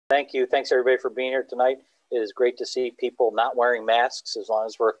Thank you. Thanks everybody for being here tonight. It is great to see people not wearing masks as long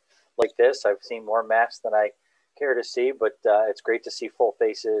as we're like this. I've seen more masks than I care to see, but it's great to see full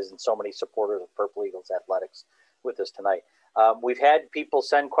faces and so many supporters of Purple Eagles athletics with us tonight. We've had people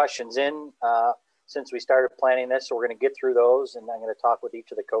send questions in since we started planning this, so we're going to get through those, and I'm going to talk with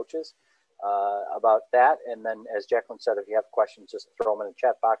each of the coaches about that. And then, as Jacqueline said, if you have questions, just throw them in the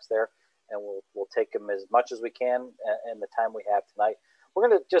chat box there, and we'll take them as much as we can in the time we have tonight. We're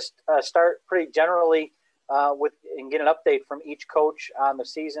going to just start pretty generally and get an update from each coach on the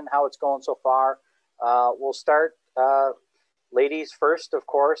season, how it's going so far. We'll start ladies first, of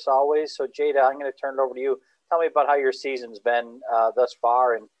course, always. So, Jada, I'm going to turn it over to you. Tell me about how your season's been thus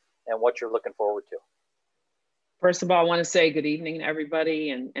far and what you're looking forward to. First of all, I want to say good evening to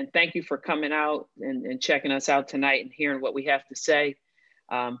everybody, and thank you for coming out and checking us out tonight and hearing what we have to say.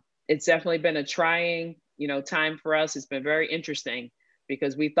 It's definitely been a trying, time for us. It's been very interesting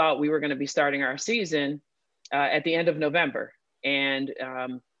because we thought we were going to be starting our season at the end of November. And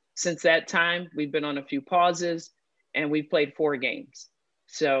since that time, we've been on a few pauses and we've played 4 games.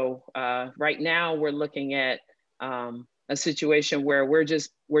 So right now we're looking at a situation where we're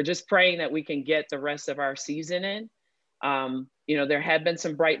just praying that we can get the rest of our season in. There have been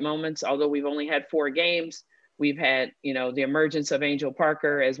some bright moments, although we've only had 4 games. We've had, the emergence of Angel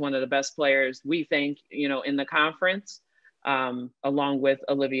Parker as one of the best players, we think, in the conference, along with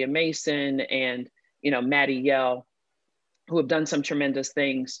Olivia Mason and, Maddie Yell, who have done some tremendous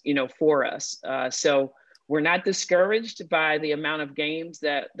things, for us. So we're not discouraged by the amount of games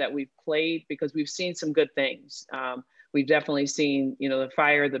that we've played because we've seen some good things. We've definitely seen, the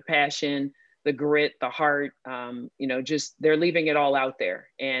fire, the passion, the grit, the heart, just they're leaving it all out there.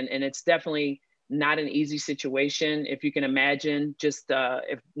 And it's definitely not an easy situation. If you can imagine, just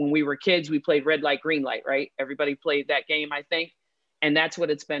if when we were kids, we played red light, green light, right? Everybody played that game, I think. And that's what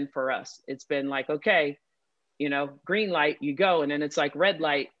it's been for us. It's been like, okay, green light, you go, and then it's like red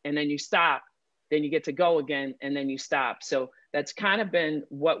light, and then you stop, then you get to go again, and then you stop. So that's kind of been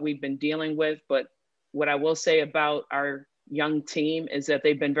what we've been dealing with. But what I will say about our young team is that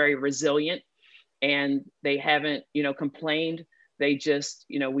they've been very resilient and they haven't, complained. They just,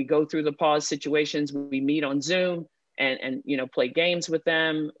 we go through the pause situations. We meet on Zoom and play games with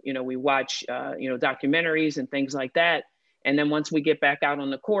them. We watch, documentaries and things like that. And then once we get back out on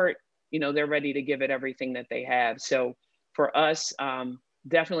the court, they're ready to give it everything that they have. So for us,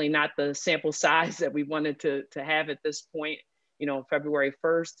 definitely not the sample size that we wanted to have at this point, February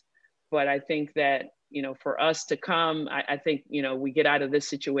 1st. But I think that, for us to come, I think, we get out of this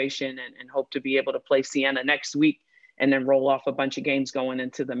situation and hope to be able to play Siena next week and then roll off a bunch of games going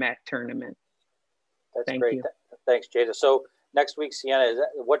into the MAC tournament. That's great. Thanks, Jada. So next week, Siena,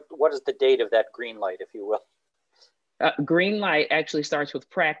 what is the date of that green light, if you will? Green light actually starts with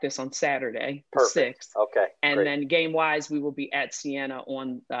practice on Saturday, the 6th. Okay. And then game-wise, we will be at Siena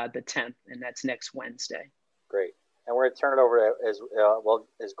on the 10th, and that's next Wednesday. Great. And we're going to turn it over to,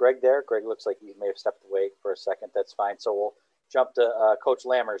 is Greg there? Greg looks like he may have stepped away for a second. That's fine. So we'll jump to Coach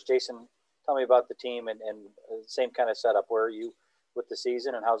Lammers. Jason, tell me about the team and same kind of setup. Where are you with the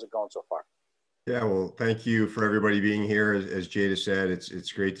season, and how's it going so far? Yeah, well, thank you for everybody being here. As Jada said,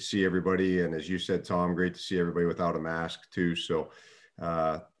 it's great to see everybody. And as you said, Tom, great to see everybody without a mask too. So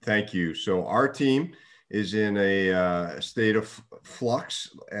thank you. So our team is in a state of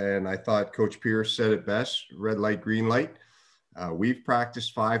flux. And I thought Coach Pierce said it best, red light, green light. We've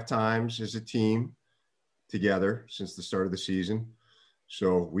practiced 5 times as a team together since the start of the season.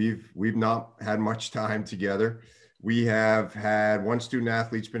 So we've not had much time together. We have had one student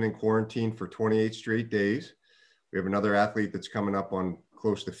athlete's been in quarantine for 28 straight days. We have another athlete that's coming up on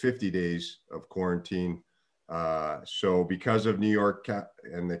close to 50 days of quarantine. So because of New York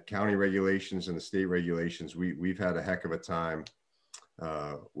and the county regulations and the state regulations, we've had a heck of a time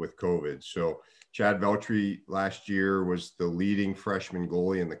with COVID. So Chad Veltri last year was the leading freshman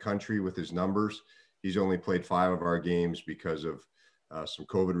goalie in the country with his numbers. He's only played 5 of our games because of some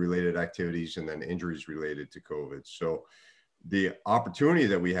COVID-related activities and then injuries related to COVID. So the opportunity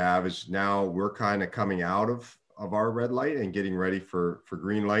that we have is now we're kind of coming out of our red light and getting ready for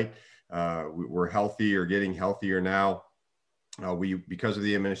green light. We're healthy or getting healthier now. Because of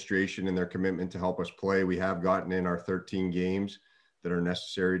the administration and their commitment to help us play, we have gotten in our 13 games that are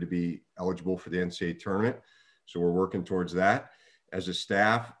necessary to be eligible for the NCAA tournament. So we're working towards that. As a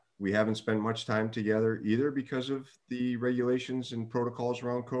staff, we haven't spent much time together either because of the regulations and protocols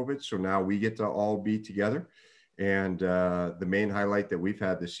around COVID. So now we get to all be together. And the main highlight that we've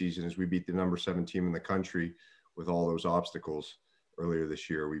had this season is we beat the number 7 team in the country with all those obstacles earlier this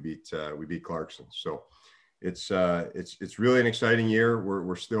year. We beat Clarkson. So it's really an exciting year.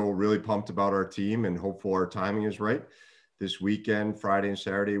 We're still really pumped about our team and hopeful our timing is right. This weekend, Friday and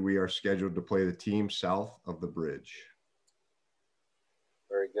Saturday, we are scheduled to play the team south of the bridge.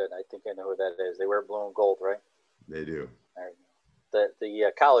 Very good. I think I know who that is. They wear blue and gold, right? They do.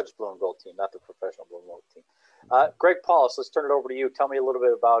 The college blue and gold team, not the professional blue and gold team. Greg Paulus, let's turn it over to you. Tell me a little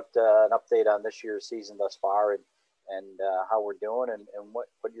bit about an update on this year's season thus far and how we're doing and what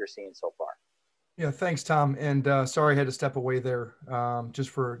you're seeing so far. Yeah, thanks, Tom. And sorry I had to step away there just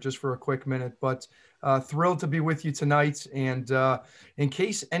for a quick minute, but thrilled to be with you tonight. And in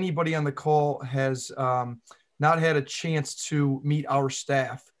case anybody on the call has not had a chance to meet our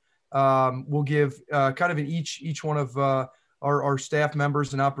staff, we'll give kind of in each one of our staff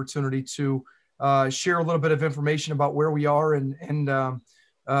members an opportunity to share a little bit of information about where we are and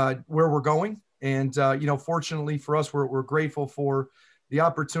where we're going. And, fortunately for us, we're grateful for the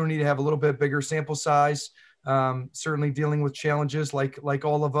opportunity to have a little bit bigger sample size, certainly dealing with challenges like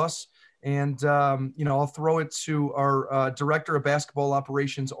all of us. And, I'll throw it to our Director of Basketball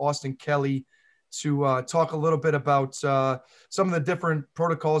Operations, Austin Kelly, to talk a little bit about some of the different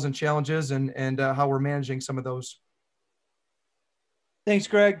protocols and challenges and how we're managing some of those. Thanks,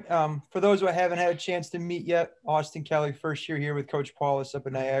 Greg. For those who I haven't had a chance to meet yet, Austin Kelly, first year here with Coach Paulus up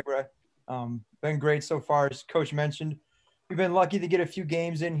in Niagara. Been great so far, as Coach mentioned. We've been lucky to get a few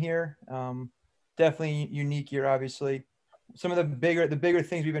games in here. Definitely unique year, obviously. Some of the bigger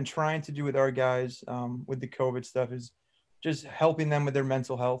things we've been trying to do with our guys with the COVID stuff is just helping them with their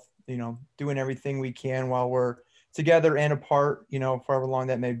mental health, doing everything we can while we're together and apart, for however long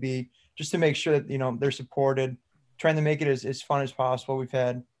that may be, just to make sure that, they're supported, trying to make it as fun as possible. We've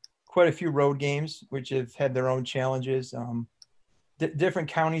had quite a few road games, which have had their own challenges. Different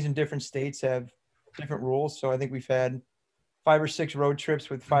counties and different states have different rules. So I think we've had 5 or 6 road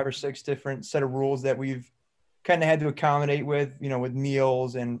trips with 5 or 6 different set of rules that we've kind of had to accommodate with, with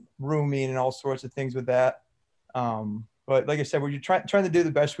meals and rooming and all sorts of things with that. But like I said, we're trying to do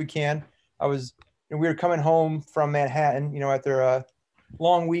the best we can. We were coming home from Manhattan, after a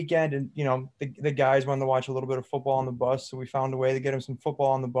long weekend, and the guys wanted to watch a little bit of football on the bus, so we found a way to get them some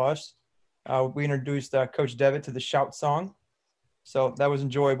football on the bus. We introduced Coach Devitt to the Shout song, so that was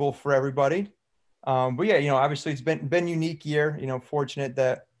enjoyable for everybody. But yeah, obviously it's been unique year. Fortunate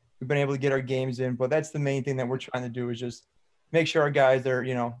that we've been able to get our games in, but that's the main thing that we're trying to do is just make sure our guys are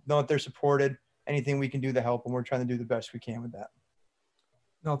know that they're supported. Anything we can do to help, and we're trying to do the best we can with that.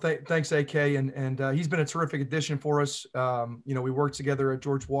 No, thanks, AK, and he's been a terrific addition for us. We worked together at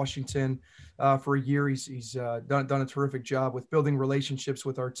George Washington for a year. He's done a terrific job with building relationships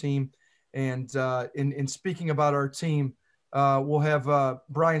with our team. And in speaking about our team, we'll have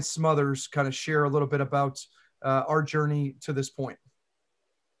Brian Smothers kind of share a little bit about our journey to this point.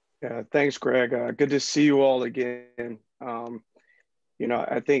 Yeah, thanks, Greg. Good to see you all again.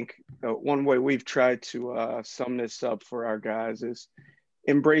 I think one way we've tried to sum this up for our guys is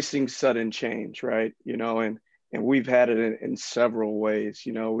embracing sudden change, right? And we've had it in several ways.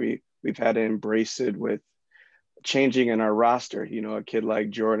 We've had to embrace it with changing in our roster. A kid like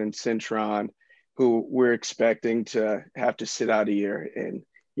Jordan Cintron, who we're expecting to have to sit out a year, and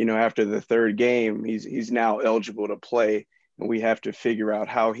after the 3rd game, he's now eligible to play, and we have to figure out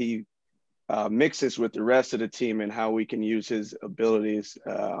how he mixes with the rest of the team and how we can use his abilities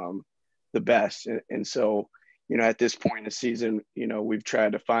the best. And so, at this point in the season, we've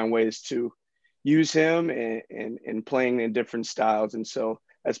tried to find ways to use him and playing in different styles. And so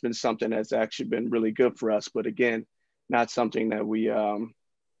that's been something that's actually been really good for us. But again, not something that we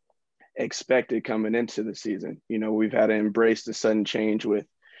expected coming into the season. We've had to embrace the sudden change with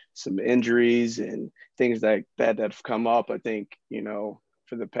some injuries and things that have come up. I think,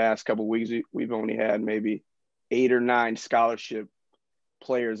 for the past couple of weeks, we've only had maybe 8 or 9 scholarship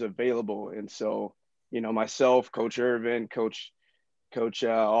players available. And so, myself, Coach Irvin, Coach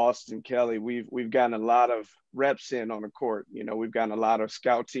Austin Kelly, we've gotten a lot of reps in on the court. We've gotten a lot of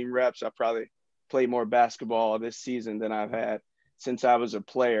scout team reps. I probably played more basketball this season than I've had since I was a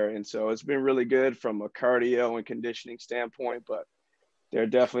player. And so it's been really good from a cardio and conditioning standpoint, but there are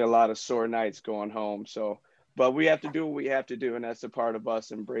definitely a lot of sore nights going home. So, but we have to do what we have to do. And that's a part of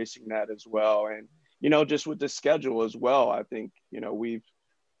us embracing that as well. And, just with the schedule as well, I think, we've,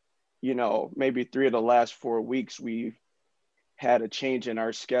 maybe 3 of the last 4 weeks, we've had a change in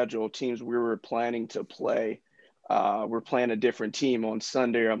our schedule. Teams we were planning to play, we're playing a different team on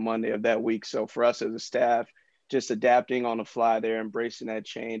Sunday or Monday of that week. So for us as a staff, just adapting on the fly there, embracing that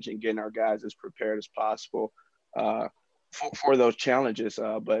change and getting our guys as prepared as possible for those challenges.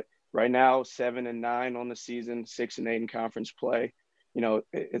 But right now, 7-9 on the season, 6-8 in conference play.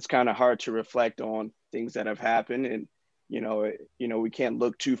 It's kind of hard to reflect on things that have happened. And, we can't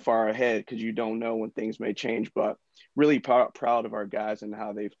look too far ahead because you don't know when things may change, but really proud of our guys and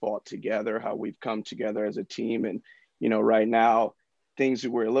how they fought together, how we've come together as a team. And, right now things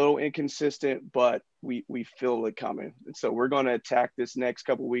were a little inconsistent, but we feel it coming. And so we're going to attack this next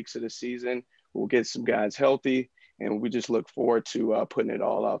couple of weeks of the season. We'll get some guys healthy, and we just look forward to putting it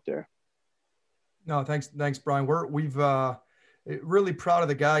all out there. No, thanks, Brian. We've really proud of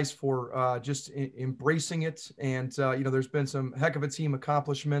the guys for just embracing it. And, there's been some heck of a team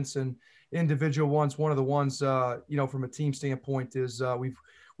accomplishments and individual ones. One of the ones, from a team standpoint is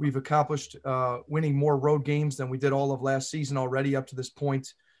we've accomplished winning more road games than we did all of last season already up to this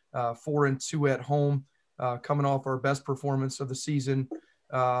point, 4-2 at home, coming off our best performance of the season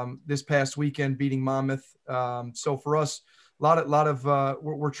this past weekend, beating Monmouth. So for us,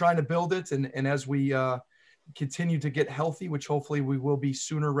 we're trying to build it. And as we continue to get healthy, which hopefully we will be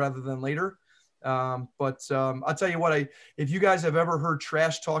sooner rather than later. But I'll tell you what, if you guys have ever heard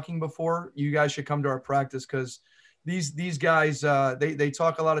trash talking before, you guys should come to our practice, because these guys, they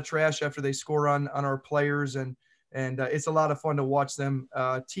talk a lot of trash after they score on our players. And it's a lot of fun to watch them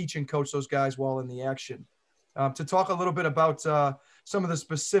teach and coach those guys while in the action. To talk a little bit about some of the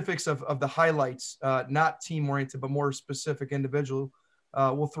specifics of the highlights, not team-oriented, but more specific individual,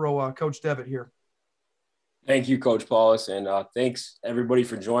 we'll throw Coach Devitt here. Thank you, Coach Paulus, and thanks, everybody,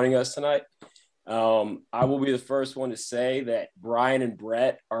 for joining us tonight. I will be the first one to say that Brian and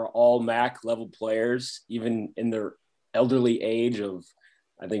Brett are all MAC level players, even in their elderly age of,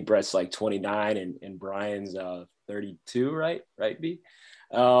 I think Brett's like 29 and Brian's 32, right, B?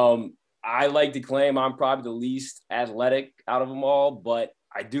 I like to claim I'm probably the least athletic out of them all, but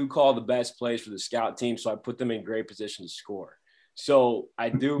I do call the best plays for the scout team, so I put them in great position to score. So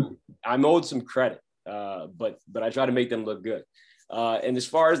I'm owed some credit, but I try to make them look good. And as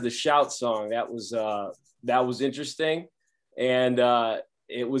far as the shout song, that was interesting, and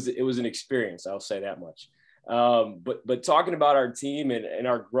it was an experience. I'll say that much. But talking about our team and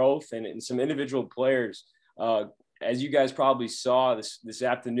our growth and some individual players, as you guys probably saw this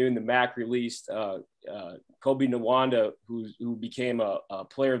afternoon, the MAC released Kobe Nwanda, who became a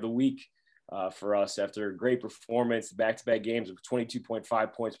player of the week for us after a great performance, back-to-back games of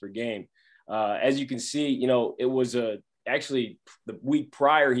 22.5 points per game. As you can see, it was actually the week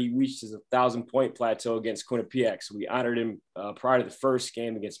prior, he reached his 1,000-point plateau against Quinnipiac. So we honored him prior to the first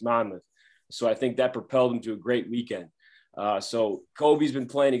game against Monmouth. So I think that propelled him to a great weekend. So Kobe's been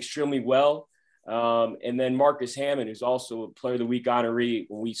playing extremely well. And then Marcus Hammond, who's also a Player of the Week honoree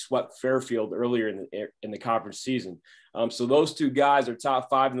when we swept Fairfield earlier in the conference season. So those two guys are top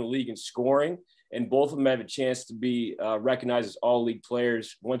 5 in the league in scoring, and both of them have a chance to be recognized as all league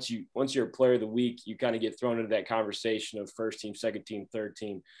players. Once you're a Player of the Week, you kind of get thrown into that conversation of first team, second team, third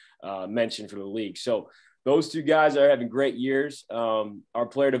team mentioned for the league. So those two guys are having great years. Our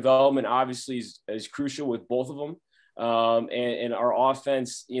player development obviously is crucial with both of them. And our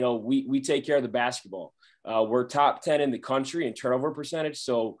offense, we take care of the basketball. We're top 10 in the country in turnover percentage.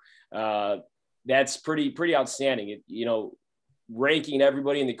 So that's pretty outstanding. Ranking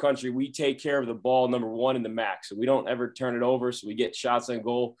everybody in the country, we take care of the ball number 1 in the MAC. So we don't ever turn it over. So we get shots on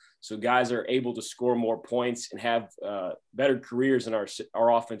goal. So guys are able to score more points and have better careers in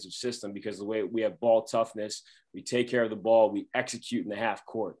our offensive system, because the way we have ball toughness, we take care of the ball, we execute in the half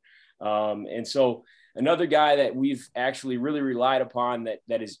court. And so another guy that we've actually really relied upon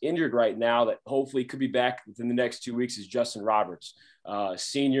that is injured right now, that hopefully could be back within the next 2 weeks, is Justin Roberts,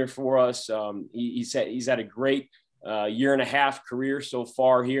 senior for us. He's had a great year and a half career so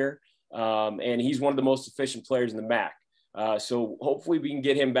far here. And he's one of the most efficient players in the MAC. So hopefully we can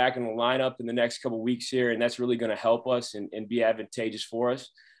get him back in the lineup in the next couple of weeks here. And that's really going to help us and be advantageous for us.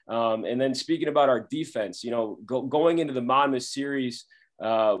 And then speaking about our defense, going into the Monmouth series,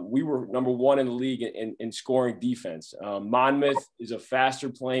 we were number 1 in the league in scoring defense. Monmouth is a faster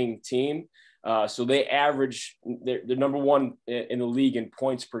playing team. So they average, they're number 1 in the league in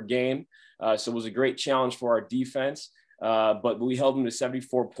points per game. So it was a great challenge for our defense. But we held them to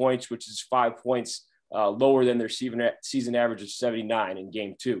 74 points, which is 5 points lower than their season average of 79 in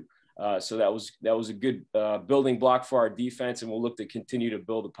game 2. So that was a good building block for our defense, and we'll look to continue to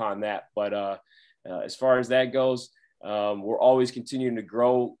build upon that. But as far as that goes, we're always continuing to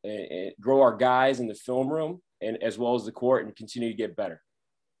grow our guys in the film room and as well as the court, and continue to get better.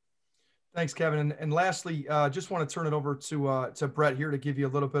 Thanks, Kevin. And lastly, just want to turn it over to Brett here to give you a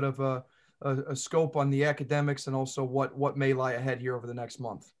little bit of a scope on the academics and also what may lie ahead here over the next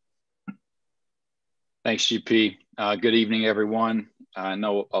month. Thanks, GP. Good evening, everyone. I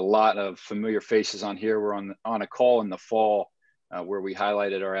know a lot of familiar faces on here. We're on a call in the fall where we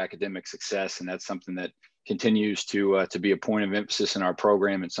highlighted our academic success. And that's something that continues to be a point of emphasis in our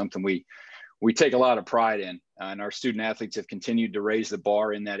program, and something we take a lot of pride in. And our student athletes have continued to raise the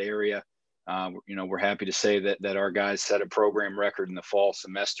bar in that area. We're happy to say that our guys set a program record in the fall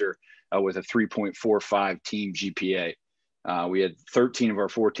semester with a 3.45 team GPA. We had 13 of our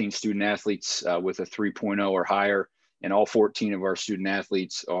 14 student athletes with a 3.0 or higher, and all 14 of our student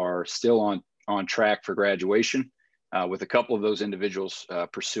athletes are still on track for graduation, with a couple of those individuals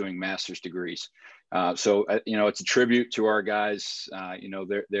pursuing master's degrees. So it's a tribute to our guys.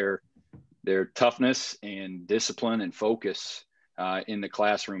 Their toughness and discipline and focus in the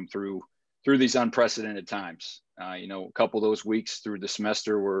classroom through these unprecedented times. A couple of those weeks through the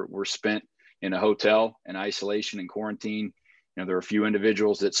semester were spent in a hotel in isolation and quarantine. There were a few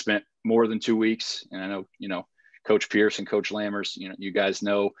individuals that spent more than 2 weeks, and I know, Coach Pierce and Coach Lammers, you guys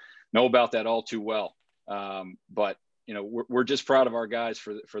know about that all too well. But we're just proud of our guys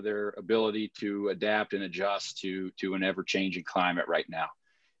for their ability to adapt and adjust to an ever-changing climate right now.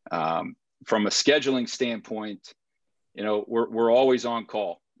 From a scheduling standpoint, we're always on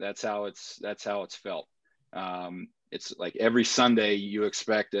call. That's how it's felt. It's like every Sunday you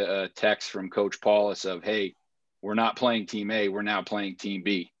expect a text from Coach Paulus of, hey, we're not playing team A, we're now playing team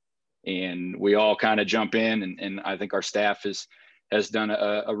B. And we all kind of jump in, and I think our staff has done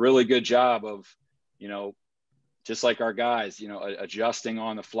a really good job of, just like our guys, adjusting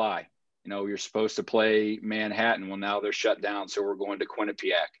on the fly. You're supposed to play Manhattan. Well, now they're shut down, so we're going to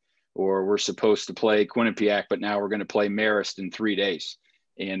Quinnipiac. Or we're supposed to play Quinnipiac, but now we're going to play Marist in 3 days.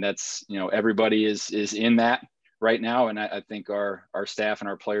 And that's, everybody is in that right now. And I think our staff and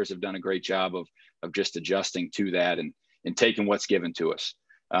our players have done a great job of just adjusting to that and taking what's given to us.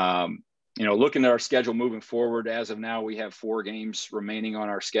 Looking at our schedule moving forward, as of now, we have 4 games remaining on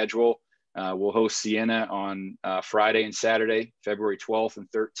our schedule. We'll host Siena on Friday and Saturday, February 12th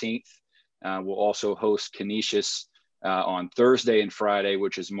and 13th. We'll also host Canisius on Thursday and Friday,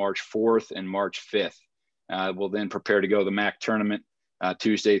 which is March 4th and March 5th. We'll then prepare to go to the MAC tournament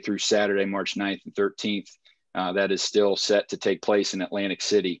Tuesday through Saturday, March 9th and 13th. That is still set to take place in Atlantic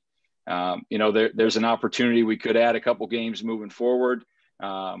City. There's an opportunity we could add a couple games moving forward.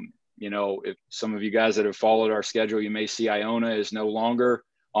 If some of you guys that have followed our schedule, you may see Iona is no longer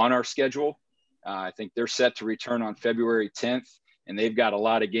on our schedule. I think they're set to return on February 10th, and they've got a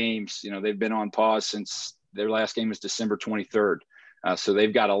lot of games. They've been on pause since their last game is December 23rd. So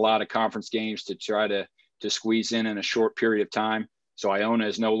they've got a lot of conference games to try to squeeze in a short period of time. So Iona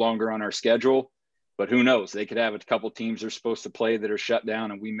is no longer on our schedule, but who knows? They could have a couple teams they're supposed to play that are shut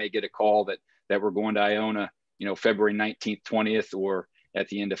down, and we may get a call that we're going to Iona, February 19th, 20th, or at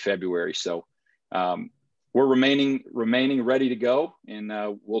the end of February. So we're remaining ready to go, and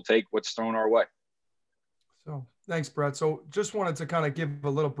we'll take what's thrown our way. So thanks, Brett. So just wanted to kind of give a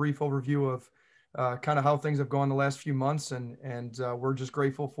little brief overview of kind of how things have gone the last few months. And we're just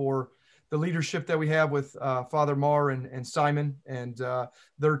grateful for the leadership that we have with Father Marr and Simon and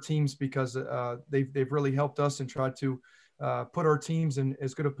their teams, because they've really helped us and tried to put our teams in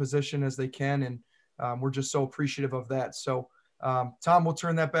as good a position as they can. And we're just so appreciative of that. So Tom, we'll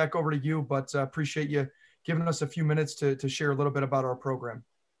turn that back over to you, but appreciate you giving us a few minutes to share a little bit about our program.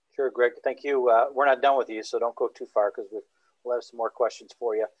 Sure, Greg. Thank you. We're not done with you, so don't go too far, because we'll have some more questions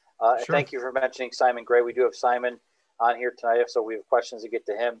for you. Sure. Thank you for mentioning Simon Gray. We do have Simon on here tonight, so we have questions to get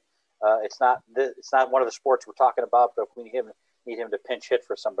to him. It's not one of the sports we're talking about, but if we need him to pinch hit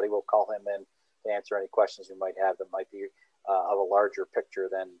for somebody, we'll call him in to answer any questions we might have that might be of a larger picture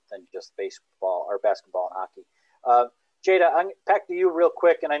than just baseball or basketball and hockey. Jada, I'm back to you real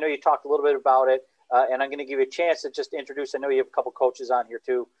quick, and I know you talked a little bit about it, and I'm going to give you a chance to just introduce. I know you have a couple coaches on here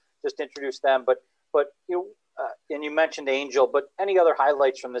too. Just introduce them, but and you mentioned Angel, but any other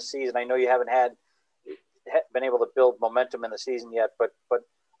highlights from this season? I know you haven't been able to build momentum in the season yet, but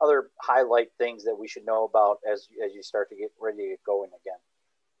other highlight things that we should know about as you start to get ready to get going again.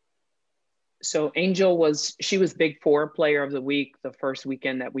 So Angel was Big Four Player of the Week the first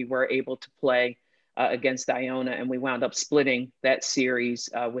weekend that we were able to play against Iona, and we wound up splitting that series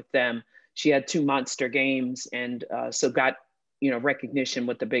with them. She had 2 monster games, and so got recognition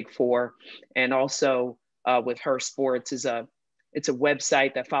with the Big Four, and also with Her Sports it's a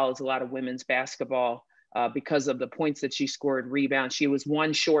website that follows a lot of women's basketball. Because of the points that she scored, rebounds, she was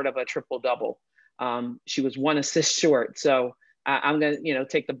 1 short of a triple-double. She was 1 assist short. So I'm going to,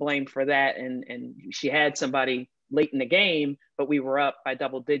 take the blame for that. And she had somebody late in the game, but we were up by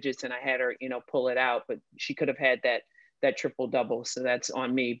double digits, and I had her, pull it out. But she could have had that triple-double. So that's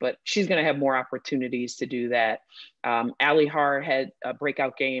on me. But she's going to have more opportunities to do that. Allie Har had a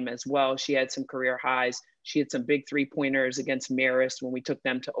breakout game as well. She had some career highs. She had some big 3-pointers against Marist when we took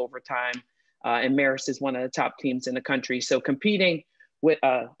them to overtime. And Marist is one of the top teams in the country. So competing with,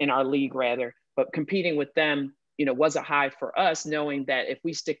 in our league rather, but competing with them, you know, was a high for us, knowing that if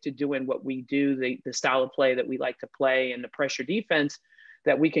we stick to doing what we do, the style of play that we like to play and the pressure defense,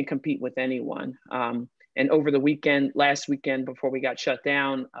 that we can compete with anyone. And over the weekend, last weekend, before we got shut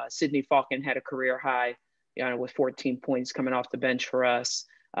down, Sydney Falcon had a career high, you know, with 14 points coming off the bench for us.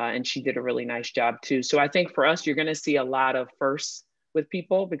 And she did a really nice job too. So I think for us, you're going to see a lot of firsts with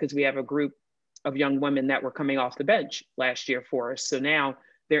people because we have a group of young women that were coming off the bench last year for us. So now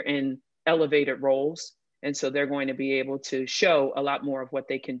they're in elevated roles. And so they're going to be able to show a lot more of what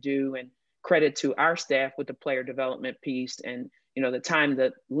they can do, and credit to our staff with the player development piece and, you know,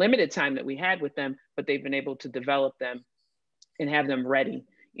 the limited time that we had with them, but they've been able to develop them and have them ready,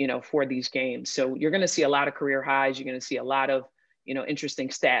 you know, for these games. So you're going to see a lot of career highs. You're going to see a lot of, you know, interesting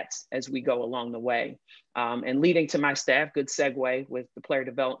stats as we go along the way. And leading to my staff, good segue with the player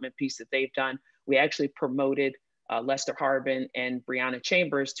development piece that they've done. We actually promoted Lester Harbin and Brianna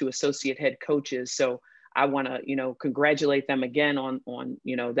Chambers to associate head coaches. So I want to, you know, congratulate them again on,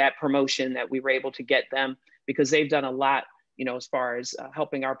 you know, that promotion that we were able to get them, because they've done a lot, you know, as far as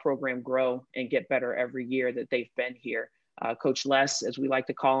helping our program grow and get better every year that they've been here. Coach Les, as we like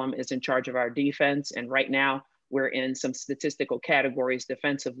to call him, is in charge of our defense. And right now we're in some statistical categories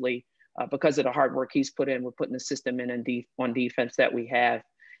defensively because of the hard work he's put in. We're putting the system in on defense that we have.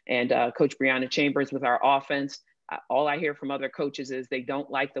 And Coach Brianna Chambers with our offense, all I hear from other coaches is they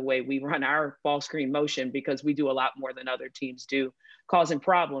don't like the way we run our ball screen motion because we do a lot more than other teams do, causing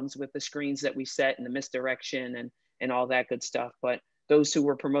problems with the screens that we set and the misdirection and all that good stuff. But those who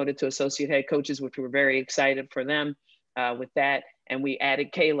were promoted to associate head coaches, which we're very excited for them with that. And we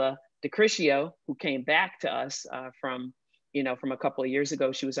added Kayla DeCriscio, who came back to us from a couple of years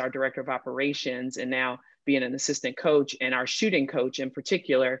ago. She was our director of operations and now being an assistant coach and our shooting coach in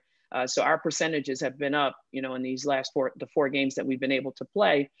particular. So our percentages have been up, you know, in these last four games that we've been able to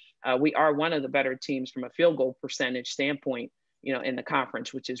play. We are one of the better teams from a field goal percentage standpoint, you know, in the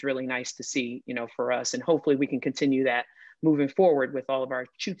conference, which is really nice to see, you know, for us. And hopefully we can continue that moving forward with all of our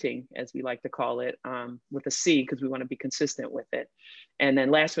shooting, as we like to call it, with a C, because we want to be consistent with it. And then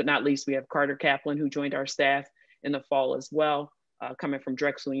last but not least, we have Carter Kaplan, who joined our staff in the fall as well, coming from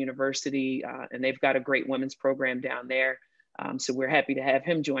Drexel University. And they've got a great women's program down there. So we're happy to have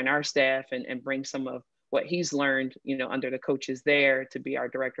him join our staff and bring some of what he's learned, you know, under the coaches there to be our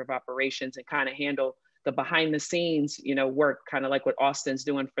director of operations and kind of handle the behind the scenes, you know, work, kind of like what Austin's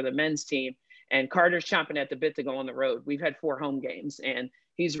doing for the men's team. And Carter's chomping at the bit to go on the road. We've had 4 home games and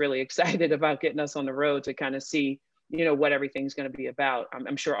he's really excited about getting us on the road to kind of see, you know, what everything's going to be about.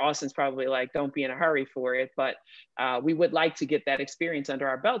 I'm sure Austin's probably like, don't be in a hurry for it, but we would like to get that experience under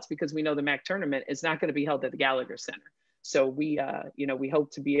our belts because we know the MAC tournament is not going to be held at the Gallagher Center. So we, you know, we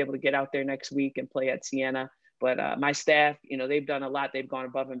hope to be able to get out there next week and play at Siena. But my staff, you know, they've done a lot. They've gone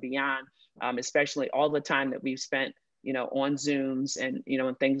above and beyond, especially all the time that we've spent, you know, on Zooms and, you know,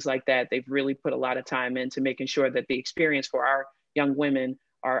 and things like that. They've really put a lot of time into making sure that the experience for our young women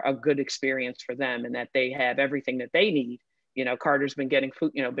are a good experience for them and that they have everything that they need. You know, Carter's been getting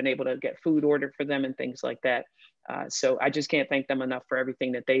food, you know, been able to get food ordered for them and things like that. So I just can't thank them enough for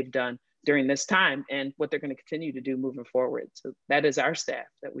everything that they've done during this time and what they're going to continue to do moving forward. So that is our staff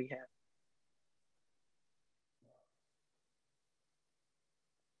that we have.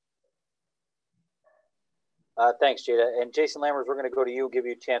 Thanks, Jada. And Jason Lammers, we're going to go to you, give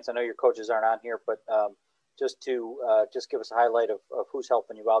you a chance. I know your coaches aren't on here, but just give us a highlight of who's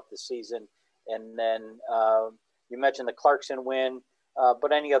helping you out this season. And then you mentioned the Clarkson win,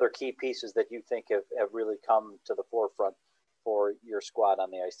 but any other key pieces that you think have really come to the forefront for your squad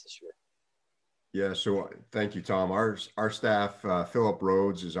on the ice this year? Yeah, so thank you, Tom. Our staff, Philip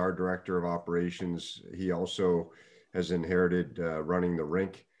Rhodes is our director of operations. He also has inherited running the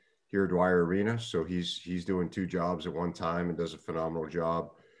rink here at Dwyer Arena. So he's doing 2 jobs at one time and does a phenomenal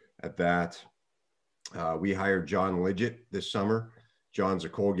job at that. We hired John Lidgett this summer. John's a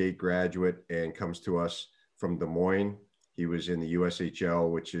Colgate graduate and comes to us from Des Moines. He was in the USHL,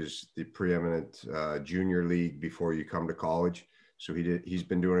 which is the preeminent junior league before you come to college. So he's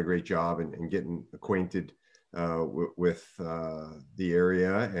been doing a great job and getting acquainted with the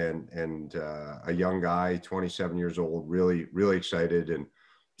area and a young guy, 27 years old, really, really excited and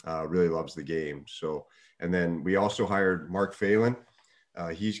really loves the game. So, and then we also hired Mark Phelan.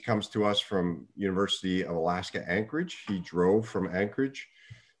 He comes to us from University of Alaska Anchorage. He drove from Anchorage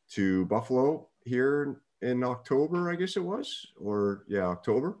to Buffalo here in October, I guess it was,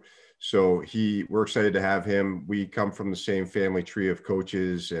 October. So we're excited to have him. We come from the same family tree of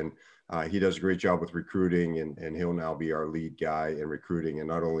coaches, and He does a great job with recruiting, and he'll now be our lead guy in recruiting, and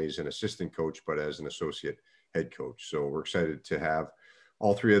not only as an assistant coach, but as an associate head coach. So we're excited to have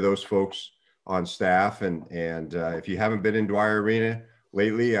all three of those folks on staff. And if you haven't been in Dwyer Arena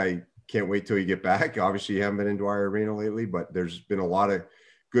lately, I can't wait till you get back. Obviously, you haven't been in Dwyer Arena lately, but there's been a lot of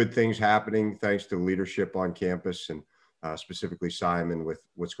good things happening thanks to leadership on campus, and specifically Simon with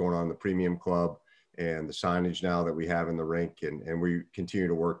what's going on in the Premium Club and the signage now that we have in the rink. And we continue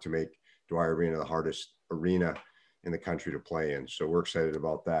to work to make Dwyer Arena the hardest arena in the country to play in. So we're excited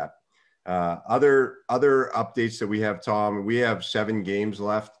about that. Other updates that we have, Tom, we have 7 games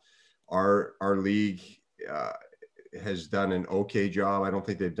left. Our league has done an okay job. I don't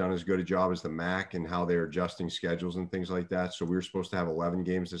think they've done as good a job as the MAC and how they're adjusting schedules and things like that. So we were supposed to have 11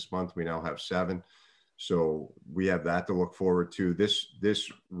 games this month. We now have 7. So we have that to look forward to.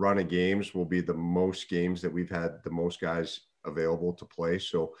 This run of games will be the most games that we've had the most guys available to play.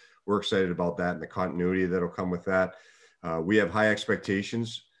 So we're excited about that and the continuity that'll come with that. We have high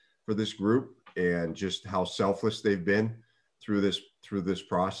expectations for this group and just how selfless they've been through this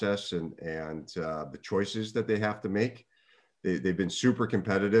process and the choices that they have to make. They've been super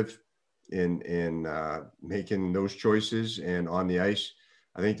competitive in making those choices and on the ice.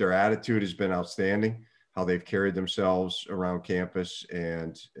 I think their attitude has been outstanding, how they've carried themselves around campus,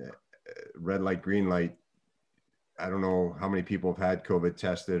 and red light, green light. I don't know how many people have had COVID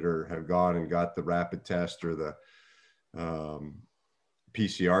tested or have gone and got the rapid test or the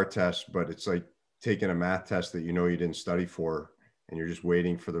PCR test, but it's like taking a math test that you didn't study for, and you're just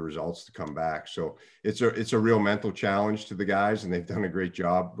waiting for the results to come back. So it's a real mental challenge to the guys, and they've done a great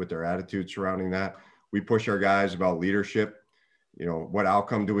job with their attitude surrounding that. We push our guys about leadership. What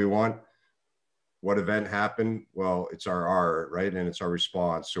outcome do we want? What event happened? Well, it's our R, right? And it's our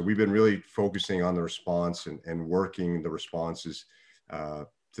response. So we've been really focusing on the response and working the responses to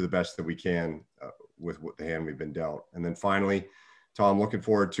the best that we can with the hand we've been dealt. And then finally, Tom, looking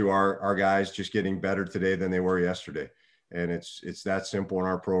forward to our guys just getting better today than they were yesterday. And it's that simple in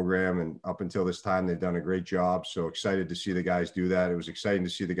our program. And up until this time, they've done a great job. So excited to see the guys do that. It was exciting to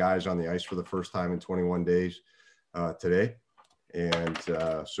see the guys on the ice for the first time in 21 days today. And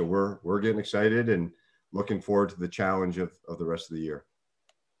so we're getting excited and looking forward to the challenge of the rest of the year.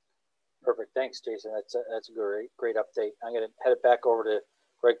 Perfect. Thanks, Jason. That's a great update. I'm going to head it back over to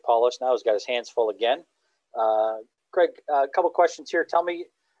Greg Paulus now. He's got his hands full again. Greg, a couple questions here. Tell me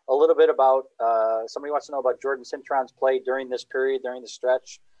a little bit about, somebody wants to know about Jordan Cintron's play during this period, during the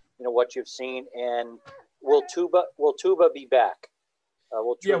stretch, what you've seen, and will Tuba be back?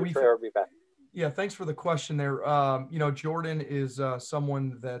 Will Tuba be back? Yeah, thanks for the question there. Jordan is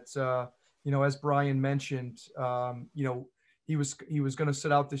someone that, as Brian mentioned, he was going to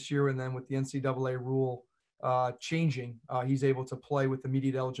sit out this year, and then with the NCAA rule changing, he's able to play with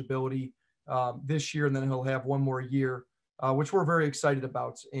immediate eligibility this year, and then he'll have one more year, which we're very excited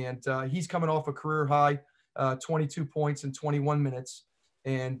about. And he's coming off a career high, 22 points in 21 minutes.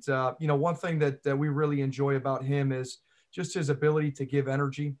 And, one thing that we really enjoy about him is just his ability to give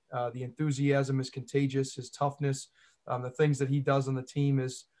energy. The enthusiasm is contagious. His toughness, the things that he does on the team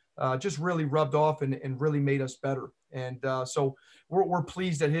is just really rubbed off and really made us better. And so we're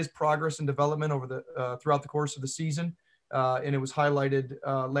pleased at his progress and development over throughout the course of the season. And it was highlighted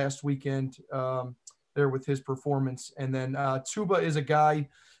last weekend there with his performance. And then Tuba is a guy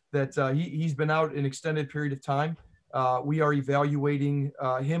that he's been out an extended period of time. We are evaluating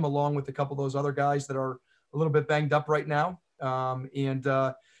him along with a couple of those other guys that are a little bit banged up right now.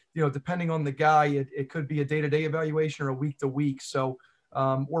 Depending on the guy, it could be a day-to-day evaluation or a week-to-week. So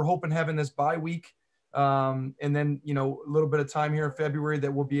we're hoping having this bye week and then, a little bit of time here in February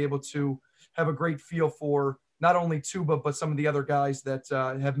that we'll be able to have a great feel for not only Tuba, but some of the other guys that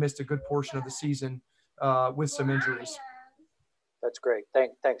have missed a good portion of the season with some injuries. That's great.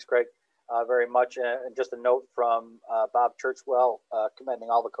 Thanks, Greg, very much. And just a note from Bob Churchwell, commending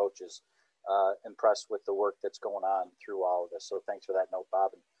all the coaches. Impressed with the work that's going on through all of this. So thanks for that note,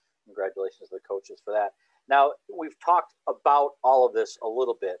 Bob, and congratulations to the coaches for that. Now, we've talked about all of this a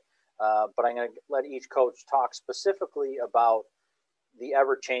little bit, but I'm going to let each coach talk specifically about the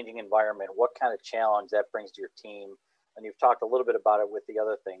ever-changing environment, what kind of challenge that brings to your team. And you've talked a little bit about it with the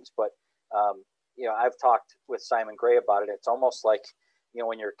other things, but I've talked with Simon Gray about it. It's almost like,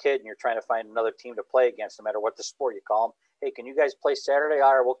 when you're a kid and you're trying to find another team to play against, no matter what the sport you call them. Hey, can you guys play Saturday?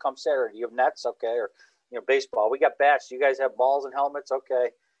 All right, we'll come Saturday. You have nets? Okay. Or, baseball. We got bats. You guys have balls and helmets?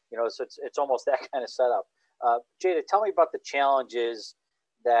 Okay. So it's almost that kind of setup. Jada, tell me about the challenges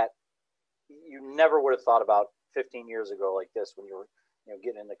that you never would have thought about 15 years ago like this when you were,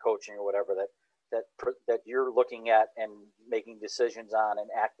 getting into coaching or whatever, that that you're looking at and making decisions on and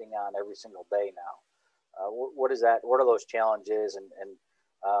acting on every single day now? What is that? What are those challenges, and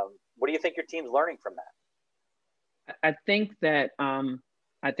what do you think your team's learning from that? I think that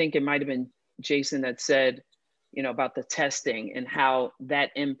I think it might have been Jason that said, about the testing and how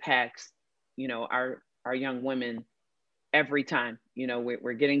that impacts, our young women every time.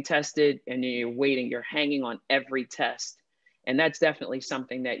 We're getting tested, and you're waiting, you're hanging on every test. And that's definitely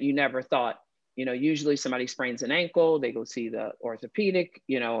something that you never thought. Usually somebody sprains an ankle, they go see the orthopedic,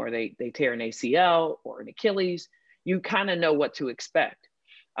 or they tear an ACL or an Achilles. You kind of know what to expect.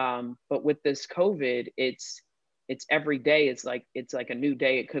 But with this COVID, it's every day. It's like a new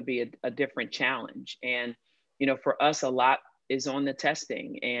day. It could be a different challenge. And, for us, a lot is on the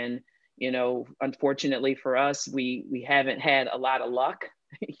testing. And, unfortunately for us, we haven't had a lot of luck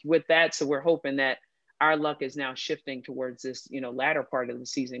with that. So we're hoping that our luck is now shifting towards this, latter part of the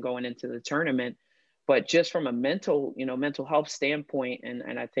season going into the tournament. But just from a mental health standpoint,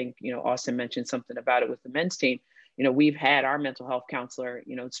 and I think, Austin mentioned something about it with the men's team, we've had our mental health counselor,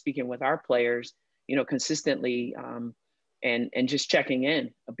 speaking with our players, consistently, and just checking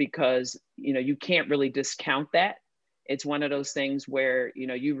in, because, you can't really discount that. It's one of those things where,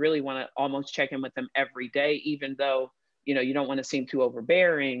 you really want to almost check in with them every day, even though, you don't want to seem too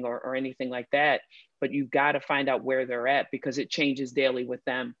overbearing or anything like that, but you've got to find out where they're at, because it changes daily with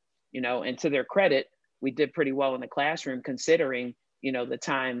them, and to their credit, we did pretty well in the classroom, considering, the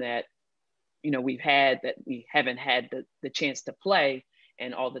time that, we've had that we haven't had the chance to play,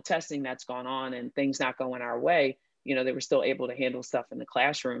 and all the testing that's gone on and things not going our way, they were still able to handle stuff in the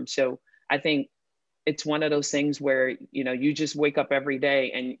classroom. So I think it's one of those things where, you just wake up every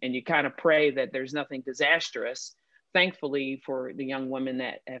day and you kind of pray that there's nothing disastrous. Thankfully, for the young women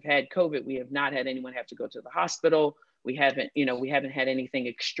that have had COVID, we have not had anyone have to go to the hospital. We haven't had anything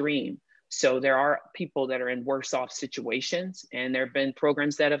extreme. So there are people that are in worse off situations, and there have been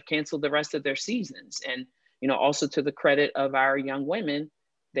programs that have canceled the rest of their seasons. And, also to the credit of our young women,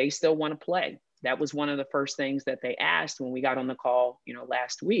 they still want to play. That was one of the first things that they asked when we got on the call,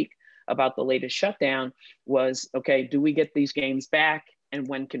 last week about the latest shutdown was, okay, do we get these games back, and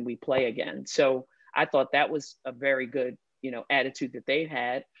when can we play again? So I thought that was a very good, attitude that they've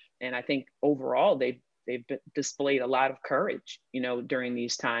had. And I think overall they've displayed a lot of courage, during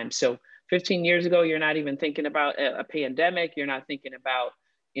these times. So 15 years ago, you're not even thinking about a pandemic. You're not thinking about,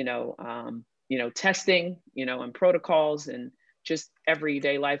 testing, and protocols, and just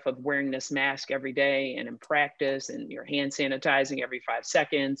everyday life of wearing this mask every day and in practice, and your hand sanitizing every 5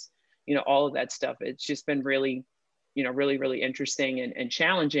 seconds, all of that stuff. It's just been really, really interesting and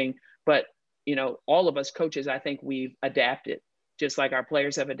challenging. But, all of us coaches, I think we've adapted, just like our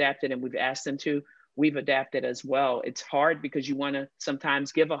players have adapted, and we've asked them to. We've adapted as well. It's hard because you want to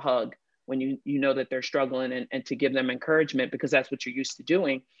sometimes give a hug when you know that they're struggling, and to give them encouragement, because that's what you're used to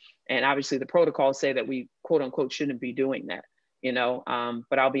doing. And obviously the protocols say that we, quote unquote, shouldn't be doing that,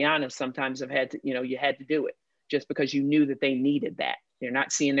 but I'll be honest, sometimes I've had to, you had to do it just because you knew that they needed that. They're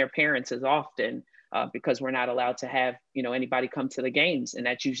not seeing their parents as often, because we're not allowed to have, anybody come to the games. And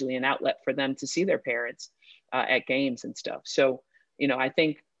that's usually an outlet for them to see their parents at games and stuff. So, I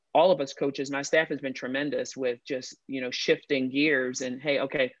think all of us coaches, my staff has been tremendous with just, shifting gears and, hey,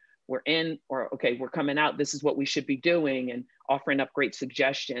 okay, we're in, or okay, we're coming out. This is what we should be doing, and offering up great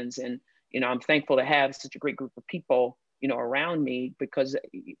suggestions. And, I'm thankful to have such a great group of people, around me, because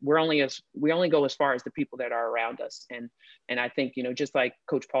we only go as far as the people that are around us. And I think, just like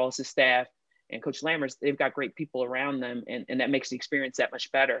Coach Paulus' staff and Coach Lammers, they've got great people around them, and that makes the experience that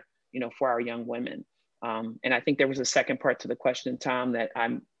much better, for our young women. And I think there was a second part to the question, Tom, that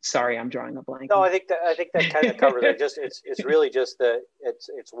I'm sorry, I'm drawing a blank. No, I think that kind of covers it. It's really just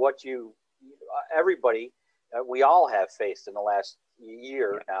it's what everybody, we all have faced in the last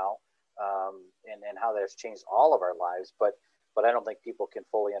year now, and how that's changed all of our lives. But I don't think people can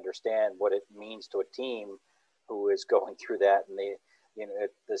fully understand what it means to a team who is going through that. And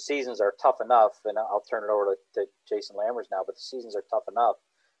the seasons are tough enough, and I'll turn it over to Jason Lammers now, but the seasons are tough enough.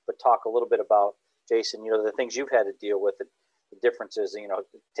 But talk a little bit about, Jason, the things you've had to deal with, the differences,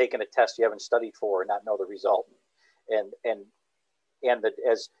 taking a test you haven't studied for and not know the result. And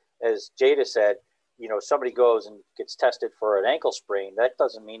as Jada said, somebody goes and gets tested for an ankle sprain. That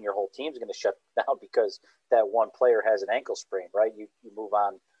doesn't mean your whole team's going to shut down because that one player has an ankle sprain, right? You move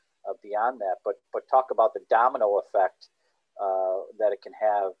on beyond that. But talk about the domino effect that it can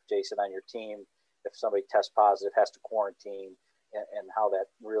have, Jason, on your team if somebody tests positive, has to quarantine, and how that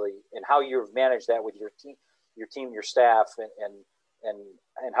really, and how you've managed that with your team, your staff,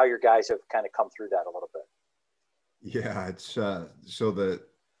 and how your guys have kind of come through that a little bit. Yeah, it's so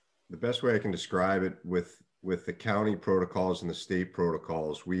the best way I can describe it with the county protocols and the state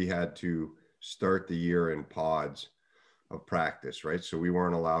protocols, we had to start the year in pods of practice, right? So we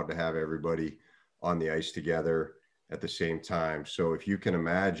weren't allowed to have everybody on the ice together at the same time. So if you can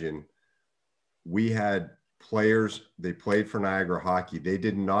imagine, we had players, they played for Niagara hockey. They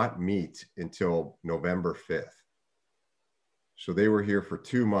did not meet until November 5th. So they were here for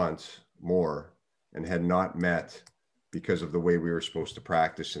 2 months more and had not met because of the way we were supposed to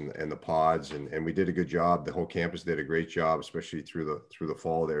practice and the pods. And we did a good job. The whole campus did a great job, especially through the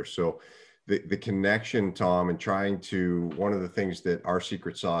fall there. So the connection, Tom, and trying to, one of the things that our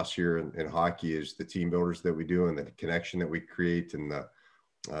secret sauce here in hockey is the team builders that we do and the connection that we create and the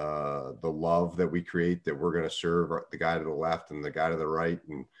love that we create, that we're going to serve the guy to the left and the guy to the right.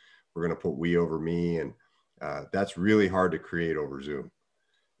 And we're going to put we over me. And that's really hard to create over Zoom.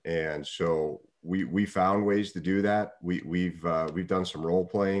 And so we found ways to do that. We've done some role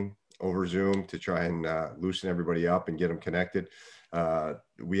playing over Zoom to try and loosen everybody up and get them connected.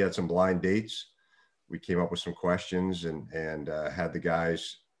 We had some blind dates. We came up with some questions and had the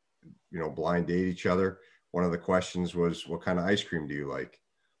guys, blind date each other. One of the questions was, what kind of ice cream do you like?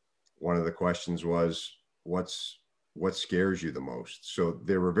 One of the questions was, what scares you the most? So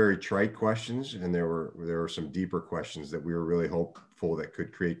there were very trite questions, and there were some deeper questions that we were really hopeful that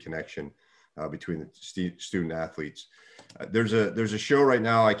could create connection between the student athletes. There's a show right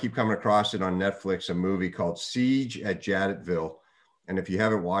now, I keep coming across it on Netflix, a movie called Siege at Jadetville. And if you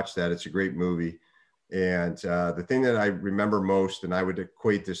haven't watched that, it's a great movie. And the thing that I remember most, and I would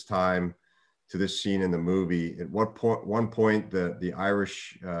equate this time to this scene in the movie, at one point, the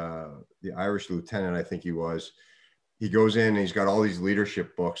Irish lieutenant, I think he goes in and he's got all these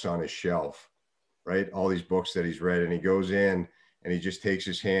leadership books on his shelf, right? All these books that he's read, and he goes in and he just takes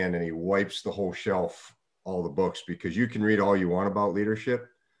his hand and he wipes the whole shelf, all the books, because you can read all you want about leadership.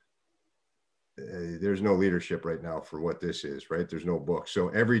 There's no leadership right now for what this is, right? There's no book. So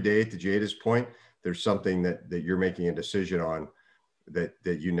every day, to Jada's point, there's something that you're making a decision on that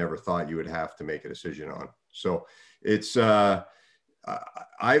you never thought you would have to make a decision on. So it's, I've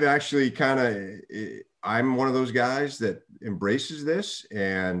actually I'm one of those guys that embraces this,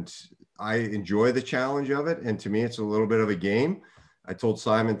 and I enjoy the challenge of it. And to me, it's a little bit of a game. I told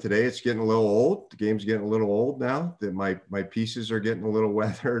Simon today, it's getting a little old. The game's getting a little old now, that my pieces are getting a little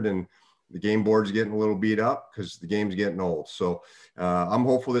weathered and the game board's getting a little beat up because the game's getting old. So I'm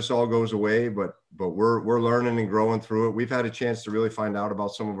hopeful this all goes away, but we're learning and growing through it. We've had a chance to really find out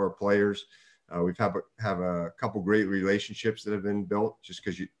about some of our players. We've have a couple great relationships that have been built, just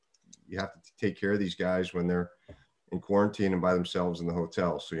because you have to take care of these guys when they're in quarantine and by themselves in the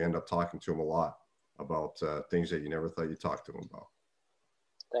hotel. So you end up talking to them a lot about things that you never thought you'd talk to them about.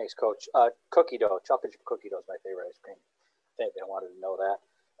 Thanks, Coach. Cookie dough, chocolate chip cookie dough is my favorite ice cream. I think they wanted to know that.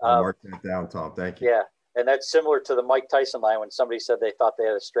 Mark that down, Tom. Thank you. Yeah, and that's similar to the Mike Tyson line when somebody said they thought they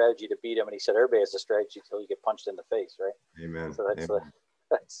had a strategy to beat him, and he said everybody has a strategy until you get punched in the face, right? Amen. So that's Amen.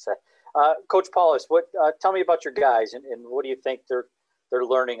 that's Coach Paulus. Tell me about your guys, and what do you think they're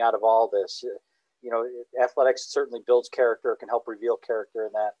learning out of all this? Athletics certainly builds character, can help reveal character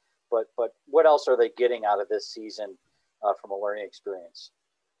in that, but what else are they getting out of this season from a learning experience?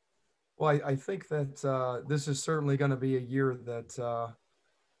 Well, I think that this is certainly going to be a year that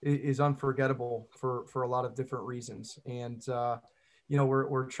is unforgettable for a lot of different reasons. And,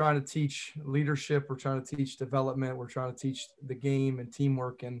 we're trying to teach leadership. We're trying to teach development. We're trying to teach the game and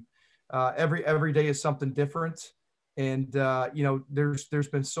teamwork. And every day is something different. And, there's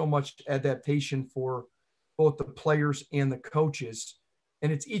been so much adaptation for both the players and the coaches.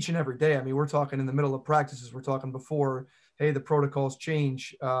 And it's each and every day. I mean, we're talking in the middle of practices. We're talking before, hey, the protocols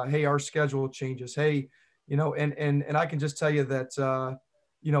change. Hey, our schedule changes. Hey, and I can just tell you that,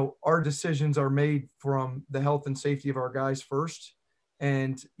 our decisions are made from the health and safety of our guys first.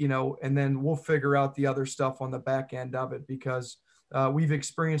 And then we'll figure out the other stuff on the back end of it, because we've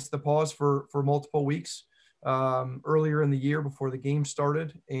experienced the pause for multiple weeks earlier in the year before the game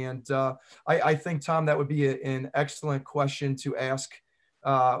started. And I think, Tom, that would be an excellent question to ask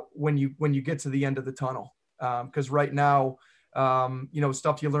when you get to the end of the tunnel. Because right now,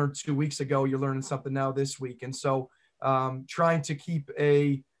 stuff you learned 2 weeks ago, you're learning something now this week. And so trying to keep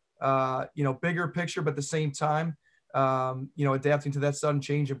a, bigger picture, but at the same time, adapting to that sudden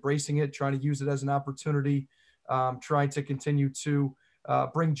change, embracing it, trying to use it as an opportunity, trying to continue to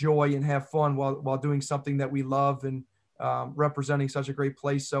bring joy and have fun while doing something that we love and representing such a great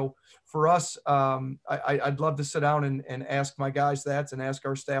place. So for us, I'd love to sit down and ask my guys that and ask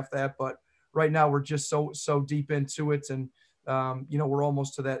our staff that, but right now we're just so deep into it. And, we're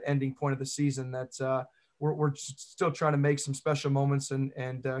almost to that ending point of the season that we're still trying to make some special moments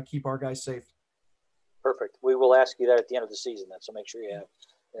and keep our guys safe. Perfect. We will ask you that at the end of the season then, so make sure you have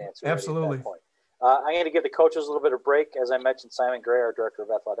the answer. Absolutely. At that point. I'm going to give the coaches a little bit of break. As I mentioned, Simon Gray, our Director of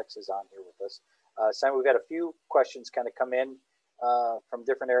Athletics, is on here with us. Simon, we've got a few questions kind of come in from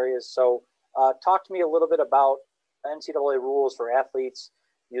different areas. So talk to me a little bit about NCAA rules for athletes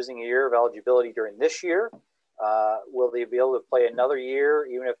using a year of eligibility during this year. Will they be able to play another year,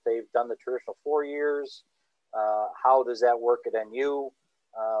 even if they've done the traditional 4 years? How does that work at NU?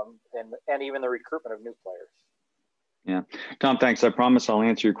 And even the recruitment of new players. Yeah, Tom, thanks. I promise I'll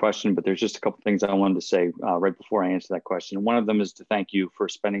answer your question, but there's just a couple things I wanted to say right before I answer that question. One of them is to thank you for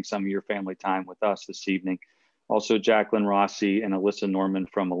spending some of your family time with us this evening. Also, Jacqueline Rossi and Alyssa Norman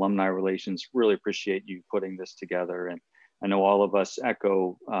from Alumni Relations, really appreciate you putting this together. And I know all of us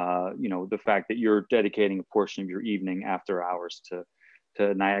echo, the fact that you're dedicating a portion of your evening after hours to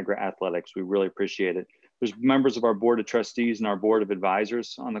Niagara athletics. We really appreciate it. There's members of our board of trustees and our board of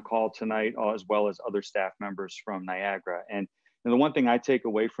advisors on the call tonight, as well as other staff members from Niagara. And the one thing I take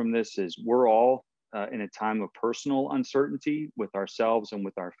away from this is we're all in a time of personal uncertainty with ourselves and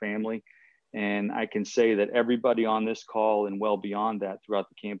with our family. And I can say that everybody on this call and well beyond that throughout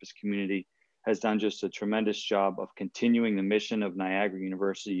the campus community has done just a tremendous job of continuing the mission of Niagara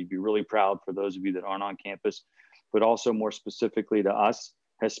University. You'd be really proud for those of you that aren't on campus, but also more specifically to us,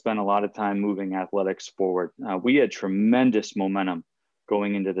 has spent a lot of time moving athletics forward. We had tremendous momentum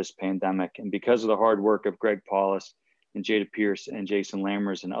going into this pandemic. And because of the hard work of Greg Paulus and Jada Pierce and Jason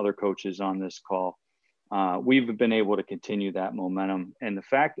Lammers and other coaches on this call, we've been able to continue that momentum. And the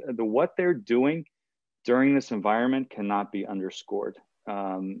fact that what they're doing during this environment cannot be underscored.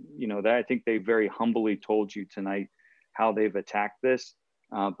 That I think they very humbly told you tonight how they've attacked this.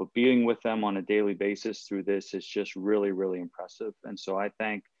 But being with them on a daily basis through this is just really, really impressive. And so I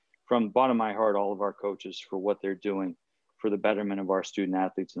thank from the bottom of my heart all of our coaches for what they're doing for the betterment of our student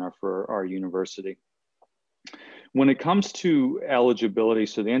athletes and for our university. When it comes to eligibility,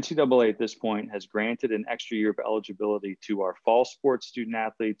 so the NCAA at this point has granted an extra year of eligibility to our fall sports student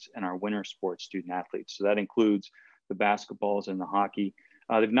athletes and our winter sports student athletes. So that includes the basketballs and the hockey.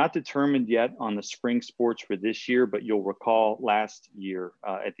 They've not determined yet on the spring sports for this year, but you'll recall last year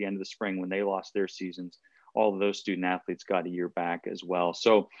at the end of the spring when they lost their seasons, all of those student athletes got a year back as well.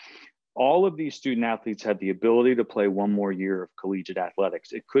 So all of these student athletes have the ability to play one more year of collegiate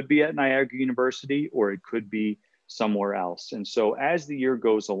athletics. It could be at Niagara University or it could be somewhere else. And so as the year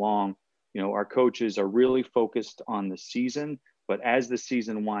goes along, our coaches are really focused on the season, but as the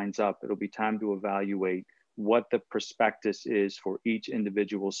season winds up, it'll be time to evaluate what the prospectus is for each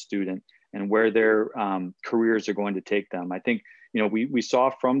individual student and where their careers are going to take them. I think, we saw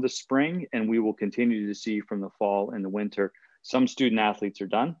from the spring and we will continue to see from the fall and the winter, some student athletes are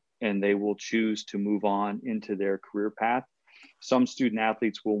done and they will choose to move on into their career path. Some student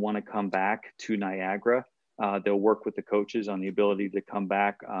athletes will want to come back to Niagara. They'll work with the coaches on the ability to come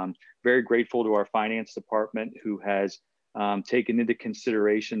back. Very grateful to our finance department who has taken into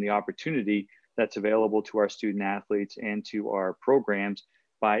consideration the opportunity that's available to our student athletes and to our programs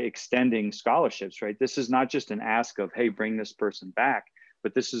by extending scholarships, right? This is not just an ask of, hey, bring this person back,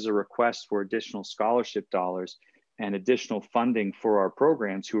 but this is a request for additional scholarship dollars and additional funding for our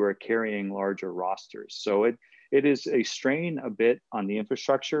programs who are carrying larger rosters. So it is a strain a bit on the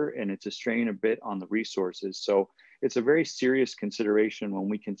infrastructure and it's a strain a bit on the resources. So it's a very serious consideration when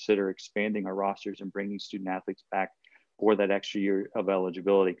we consider expanding our rosters and bringing student athletes back for that extra year of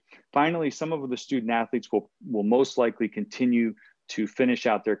eligibility. Finally, some of the student athletes will most likely continue to finish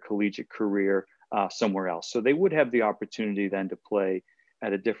out their collegiate career somewhere else. So they would have the opportunity then to play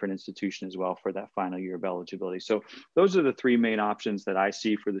at a different institution as well for that final year of eligibility. So those are the three main options that I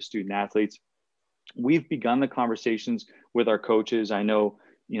see for the student athletes. We've begun the conversations with our coaches. I know,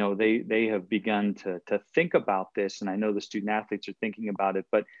 they have begun to think about this, and I know the student athletes are thinking about it,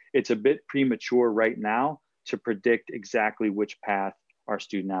 but it's a bit premature right now to predict exactly which path our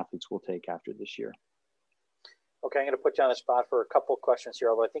student athletes will take after this year. Okay, I'm going to put you on the spot for a couple of questions here,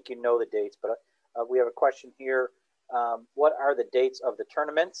 although I think you know the dates, but we have a question here. What are the dates of the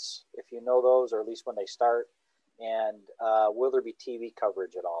tournaments, if you know those, or at least when they start? And will there be TV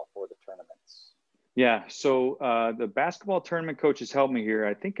coverage at all for the tournaments? Yeah, so the basketball tournament coaches help me here.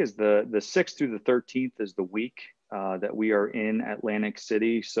 I think is the 6th through the 13th is the week that we are in Atlantic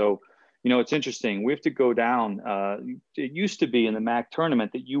City. So it's interesting. We have to go down. It used to be in the MAC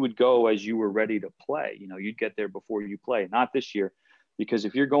tournament that you would go as you were ready to play. You'd get there before you play. Not this year, because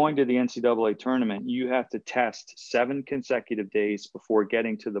if you're going to the NCAA tournament, you have to test 7 consecutive days before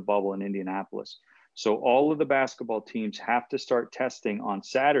getting to the bubble in Indianapolis. So all of the basketball teams have to start testing on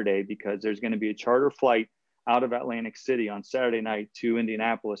Saturday because there's going to be a charter flight out of Atlantic City on Saturday night to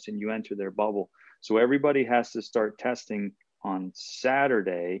Indianapolis, and you enter their bubble. So everybody has to start testing on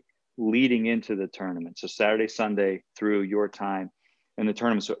Saturday leading into the tournament. So Saturday, Sunday through your time in the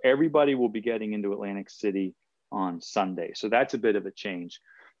tournament. So everybody will be getting into Atlantic City on Sunday. So that's a bit of a change.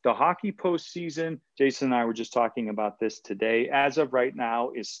 The hockey postseason, Jason and I were just talking about this today, as of right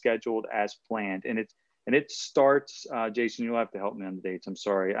now is scheduled as planned. And it starts, Jason, you'll have to help me on the dates. I'm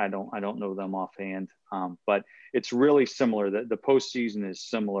sorry. I don't know them offhand, but it's really similar. The postseason is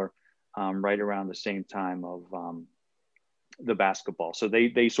similar, right around the same time of the basketball. So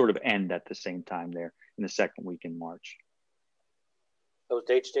they sort of end at the same time there in the second week in March. Those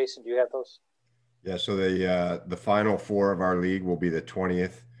dates, Jason, do you have those? Yeah, so the final four of our league will be the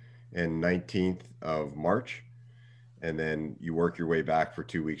 20th and 19th of March, and then you work your way back for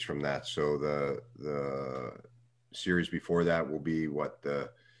 2 weeks from that. So the series before that will be the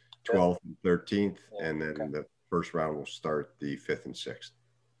 12th and 13th, and then the first round will start the 5th and 6th.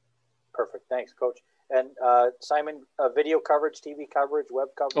 Perfect. Thanks, Coach. And Simon, video coverage, TV coverage, web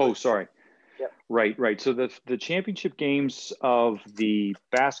coverage? Oh, sorry. Yep. Right. So the championship games of the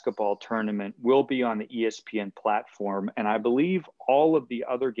basketball tournament will be on the ESPN platform. And I believe all of the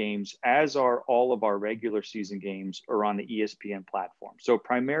other games, as are all of our regular season games, are on the ESPN platform. So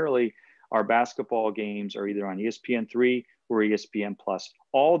primarily our basketball games are either on ESPN3 or ESPN Plus.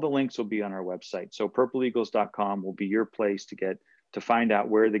 All the links will be on our website. So purpleeagles.com will be your place to find out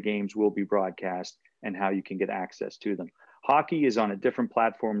where the games will be broadcast and how you can get access to them. Hockey is on a different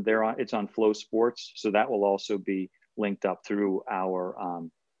platform. It's on Flow Sports, so that will also be linked up through our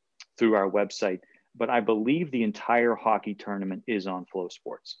website. But I believe the entire hockey tournament is on Flow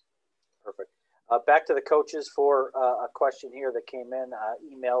Sports. Perfect. Back to the coaches for a question here that came in,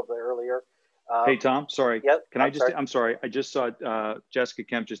 emailed earlier. Hey, Tom, sorry. Yep. I'm sorry. I just saw Jessica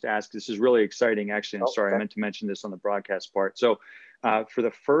Kemp just asked. This is really exciting, actually. I'm sorry. Okay. I meant to mention this on the broadcast part. So for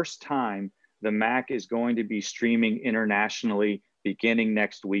the first time, the MAC is going to be streaming internationally beginning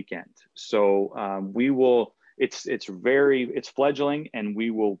next weekend. So it's fledgling, and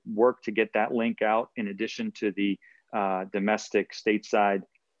we will work to get that link out in addition to the domestic stateside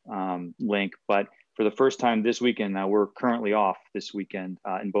link. But for the first time this weekend, now we're currently off this weekend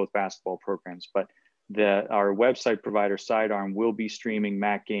in both basketball programs, but our website provider Sidearm will be streaming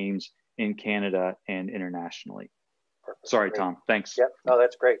MAC games in Canada and internationally. Perfect. Sorry, great. Tom. Thanks. Yep. No,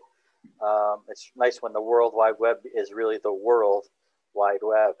 that's great. It's nice when the World Wide Web is really the World Wide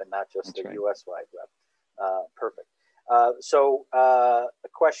Web and not just the US Wide Web. Perfect. So a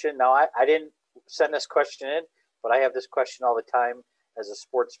question. Now, I didn't send this question in, but I have this question all the time as a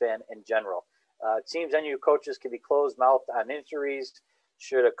sports fan in general. It seems NU coaches can be closed-mouthed on injuries.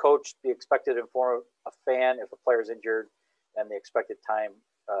 Should a coach be expected to inform a fan if a player is injured and the expected time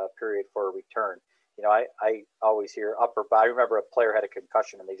period for a return? You know, I always hear upper body. I remember a player had a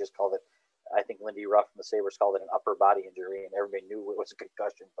concussion and they just called it, I think Lindy Ruff from the Sabres called it an upper body injury, and everybody knew it was a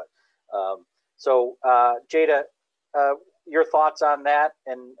concussion. But Jada, your thoughts on that?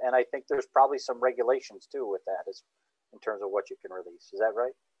 And I think there's probably some regulations too with that in terms of what you can release. Is that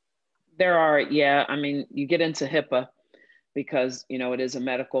right? There are, yeah. I mean, you get into HIPAA because, you know, it is a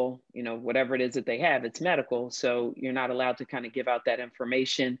medical, you know, whatever it is that they have, it's medical. So you're not allowed to kind of give out that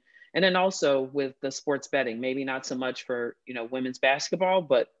information. And then also with the sports betting, maybe not so much for, you know, women's basketball,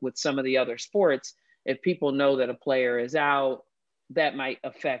 but with some of the other sports, if people know that a player is out, that might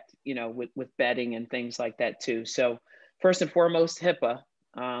affect, you know, with betting and things like that too. So first and foremost, HIPAA.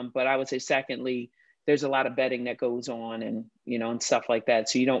 But I would say secondly, there's a lot of betting that goes on and, you know, and stuff like that.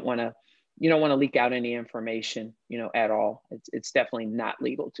 So you don't want to leak out any information, you know, at all. It's definitely not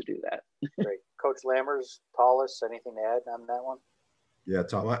legal to do that. Great. Coach Lammers, Paulus, anything to add on that one? Yeah,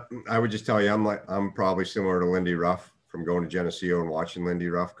 Tom, I would just tell you, I'm probably similar to Lindy Ruff from going to Geneseo and watching Lindy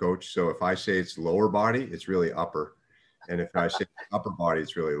Ruff coach. So if I say it's lower body, it's really upper. And if I say upper body,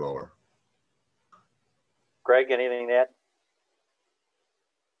 it's really lower. Greg, anything to add?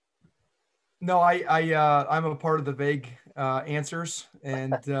 No, I'm a part of the vague answers,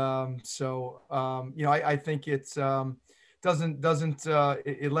 and I think it's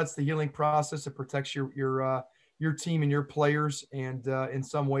it lets the healing process. It protects your team and your players, and in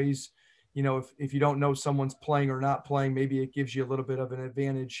some ways, you know, if you don't know someone's playing or not playing, maybe it gives you a little bit of an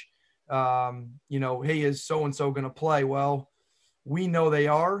advantage. You know, hey, is so and so going to play? Well, we know they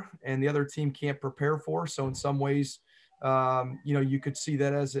are, and the other team can't prepare for. So in some ways, you know, you could see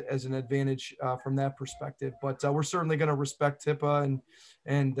that as an advantage from that perspective. But we're certainly going to respect HIPAA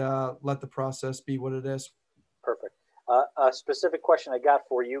and let the process be what it is. Perfect. A specific question I got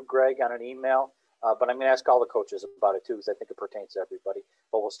for you, Greg, on an email. but I'm going to ask all the coaches about it too, because I think it pertains to everybody.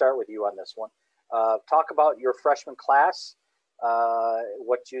 But we'll start with you on this one. Talk about your freshman class,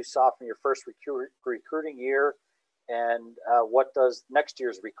 what you saw from your first recruiting year, and what does next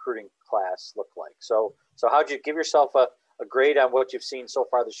year's recruiting class look like? So how'd you give yourself a grade on what you've seen so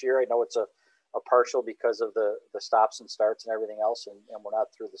far this year? I know it's a partial because of the stops and starts and everything else, and we're not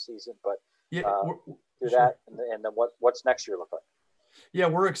through the season, but Yeah, do that, and then what's next year look like? Yeah,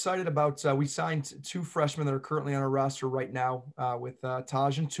 we're excited about. We signed 2 freshmen that are currently on our roster right now with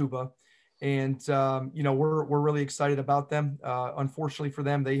Taj and Tuba, and we're really excited about them. Unfortunately for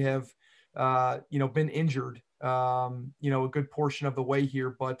them, they have been injured a good portion of the way here,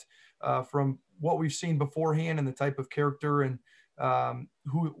 but from what we've seen beforehand and the type of character and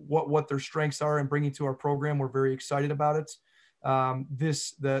what their strengths are and bringing to our program, we're very excited about it.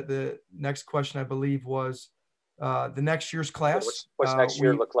 The next question, I believe, was the next year's class. What's next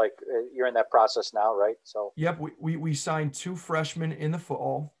year look like? You're in that process now, right? So yep, we signed 2 freshmen in the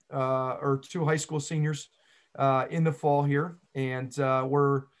fall, or 2 high school seniors in the fall here, and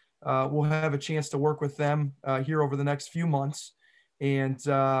we'll have a chance to work with them here over the next few months. And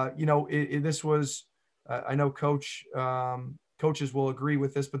this was I know coaches will agree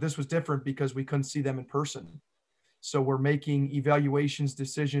with this, but this was different because we couldn't see them in person. So we're making evaluations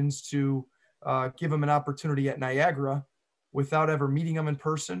decisions to give them an opportunity at Niagara without ever meeting them in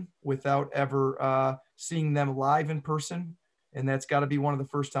person, without ever seeing them live in person. And that's got to be one of the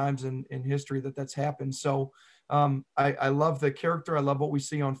first times in history that's happened. So I love the character. I love what we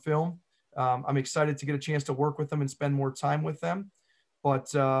see on film. I'm excited to get a chance to work with them and spend more time with them.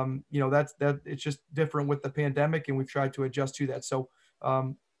 But, it's just different with the pandemic, and we've tried to adjust to that. So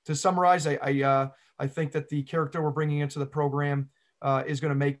to summarize, I think that the character we're bringing into the program is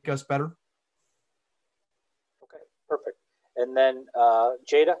going to make us better. Okay, perfect. And then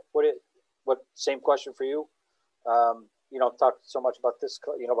Jada, what same question for you? Talked so much about this,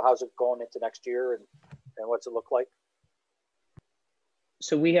 how's it going into next year and what's it look like?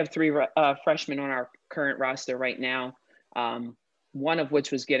 So we have 3 freshmen on our current roster right now. One of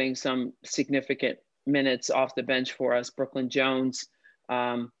which was getting some significant minutes off the bench for us, Brooklyn Jones.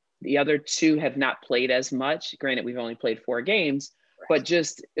 The other 2 have not played as much. Granted, we've only played 4 games, but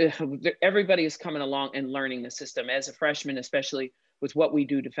just everybody is coming along and learning the system. As a freshman, especially with what we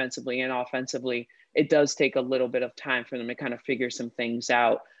do defensively and offensively, it does take a little bit of time for them to kind of figure some things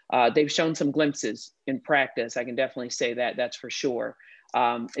out. They've shown some glimpses in practice. I can definitely say that, that's for sure.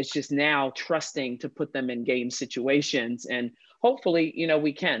 It's just now trusting to put them in game situations, and hopefully,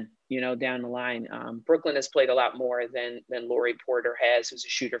 we can, down the line. Brooklyn has played a lot more than Lori Porter has, who's a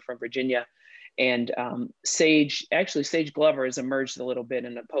shooter from Virginia. And Sage Glover has emerged a little bit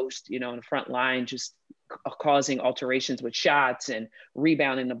in the post, in the front line, just causing alterations with shots and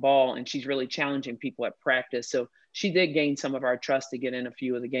rebounding the ball. And she's really challenging people at practice. So she did gain some of our trust to get in a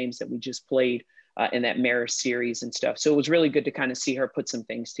few of the games that we just played in that Marist series and stuff. So it was really good to kind of see her put some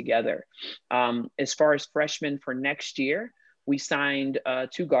things together. As far as freshmen for next year, we signed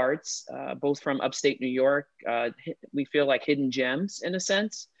 2 guards, both from upstate New York. We feel like hidden gems in a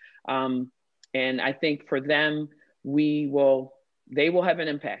sense. And I think for them, they will have an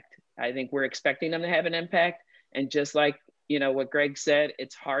impact. I think we're expecting them to have an impact. And just like, what Greg said,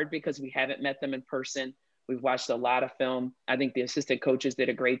 it's hard because we haven't met them in person. We've watched a lot of film. I think the assistant coaches did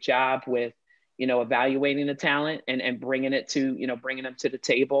a great job with, evaluating the talent and bringing them to the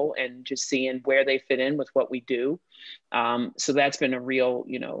table and just seeing where they fit in with what we do. So that's been a real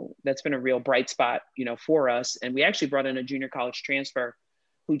bright spot, for us. And we actually brought in a junior college transfer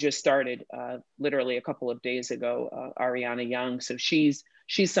who just started literally a couple of days ago, Ariana Young. So she's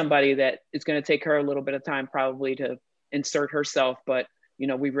somebody that it's going to take her a little bit of time probably to insert herself, but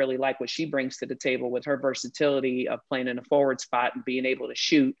we really like what she brings to the table with her versatility of playing in a forward spot and being able to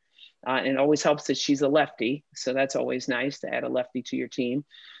shoot. And it always helps that she's a lefty. So that's always nice to add a lefty to your team.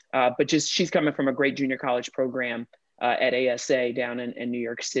 But just she's coming from a great junior college program at ASA down in New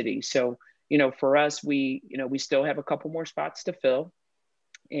York City. So, for us, we still have a couple more spots to fill.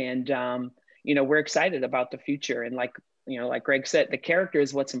 And, we're excited about the future. And like Greg said, the character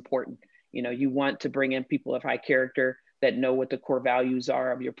is what's important. You want to bring in people of high character that know what the core values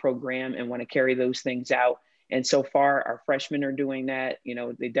are of your program and want to carry those things out. And so far, our freshmen are doing that.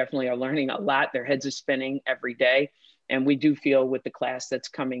 They definitely are learning a lot. Their heads are spinning every day. And we do feel with the class that's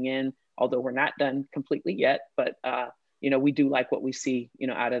coming in, although we're not done completely yet, but, we do like what we see,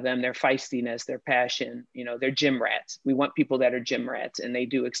 out of them, their feistiness, their passion, they're gym rats. We want people that are gym rats, and they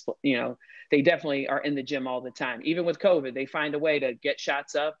do, they definitely are in the gym all the time. Even with COVID, they find a way to get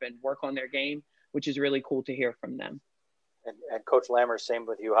shots up and work on their game, which is really cool to hear from them. And Coach Lammers, same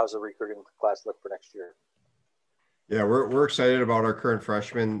with you. How's the recruiting class look for next year? Yeah, we're excited about our current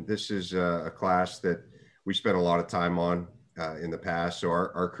freshmen. This is a class that we spent a lot of time on in the past. So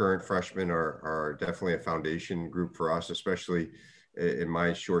our current freshmen are definitely a foundation group for us, especially in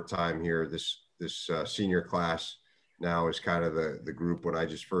my short time here. This senior class now is kind of the group when I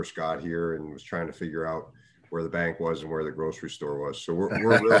just first got here and was trying to figure out where the bank was and where the grocery store was. So we're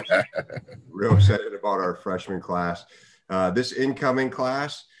real excited about our freshman class. This incoming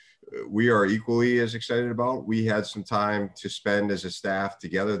class, we are equally as excited about. We had some time to spend as a staff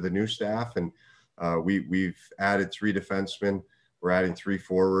together, the new staff, and we've added 3 defensemen. We're adding 3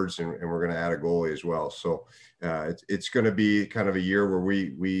 forwards, and we're going to add a goalie as well. So it's going to be kind of a year where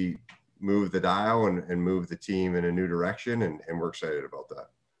we move the dial and move the team in a new direction, and we're excited about that.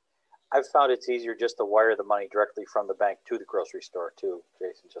 I've found it's easier just to wire the money directly from the bank to the grocery store too,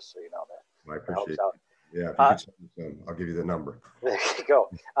 Jason, just so you know that. I appreciate it. Yeah, if you could send me some, I'll give you the number. There you go.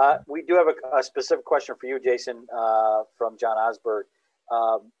 We do have a specific question for you, Jason, from John Osberg.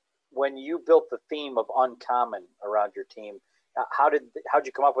 When you built the theme of uncommon around your team, how'd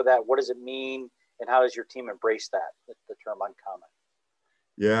you come up with that? What does it mean? And how does your team embrace that, the term uncommon?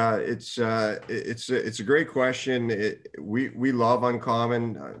 Yeah, it's a great question. We love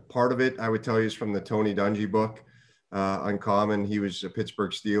uncommon. Part of it, I would tell you, is from the Tony Dungy book, Uncommon. He was a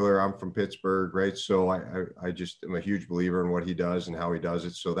Pittsburgh Steeler. I'm from Pittsburgh, right? So I just am a huge believer in what he does and how he does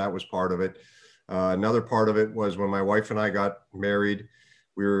it. So that was part of it. Another part of it was when my wife and I got married,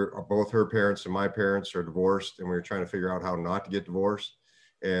 we were both, her parents and my parents are divorced, and we were trying to figure out how not to get divorced.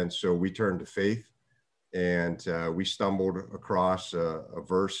 And so we turned to faith. And we stumbled across a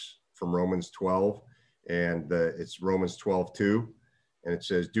verse from Romans 12, and it's Romans 12:2, and it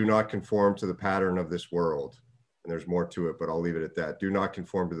says, "Do not conform to the pattern of this world." And there's more to it, but I'll leave it at that. Do not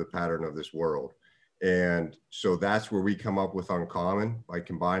conform to the pattern of this world. And so that's where we come up with uncommon, by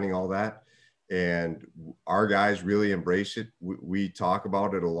combining all that. And our guys really embrace it. We talk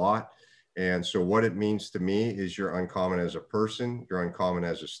about it a lot. And so what it means to me is you're uncommon as a person, you're uncommon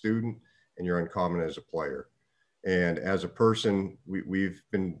as a student, and you're uncommon as a player. And as a person, we've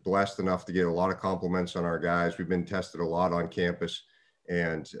been blessed enough to get a lot of compliments on our guys. We've been tested a lot on campus,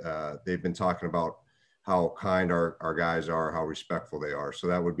 and they've been talking about how kind our guys are, how respectful they are. So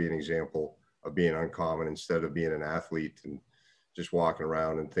that would be an example of being uncommon, instead of being an athlete and just walking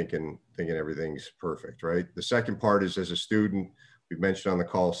around and thinking everything's perfect, right? The second part is, as a student, we mentioned on the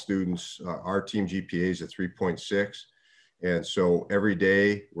call, students, our team GPA is a 3.6. And so every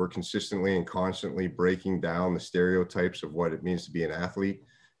day we're consistently and constantly breaking down the stereotypes of what it means to be an athlete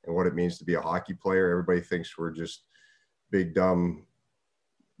and what it means to be a hockey player. Everybody thinks we're just big, dumb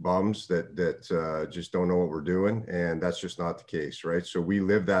bums that just don't know what we're doing. And that's just not the case, right? So we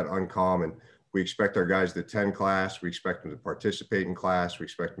live that uncommon. We expect our guys to attend class. We expect them to participate in class. We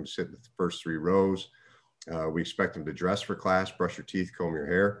expect them to sit in the first 3 rows. We expect them to dress for class, brush your teeth, comb your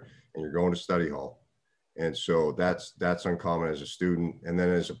hair, and you're going to study hall. And so that's uncommon as a student. And then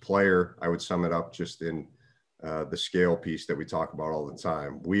as a player, I would sum it up just in the scale piece that we talk about all the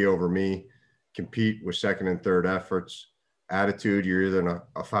time. We over me, compete with second and third efforts. Attitude, you're either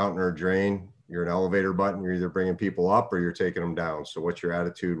a fountain or a drain. You're an elevator button. You're either bringing people up or you're taking them down. So what's your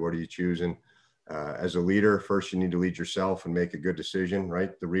attitude? What are you choosing? As a leader, first you need to lead yourself and make a good decision,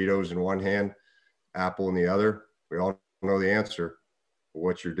 right? Doritos in one hand, apple in the other. We all know the answer.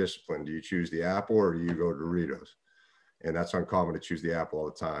 What's your discipline? Do you choose the apple or do you go Doritos? And that's uncommon to choose the apple all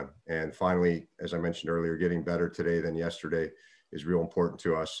the time. And finally, as I mentioned earlier, getting better today than yesterday is real important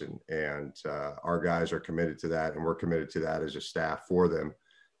to us. And our guys are committed to that. And we're committed to that as a staff for them,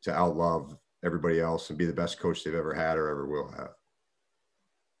 to outlove everybody else and be the best coach they've ever had or ever will have.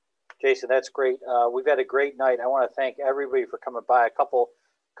 Jason, that's great. We've had a great night. I want to thank everybody for coming by. A couple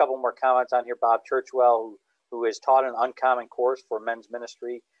more comments on here. Bob Churchwell, who has taught an uncommon course for men's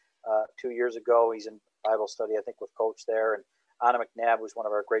ministry 2 years ago. He's in Bible study, I think, with Coach there. And Anna McNabb, who's one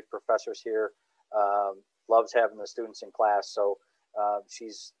of our great professors here, loves having the students in class. So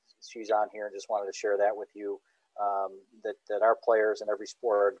she's on here, and just wanted to share that with you, that our players in every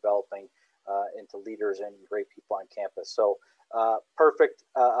sport are developing into leaders and great people on campus. So perfect,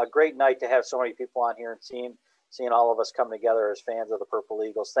 a great night to have so many people on here and seeing all of us come together as fans of the Purple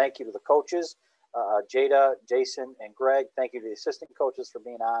Eagles. Thank you to the coaches, Jada, Jason, and Greg. Thank you to the assistant coaches for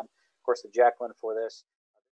being on. Of course, to Jacqueline for this.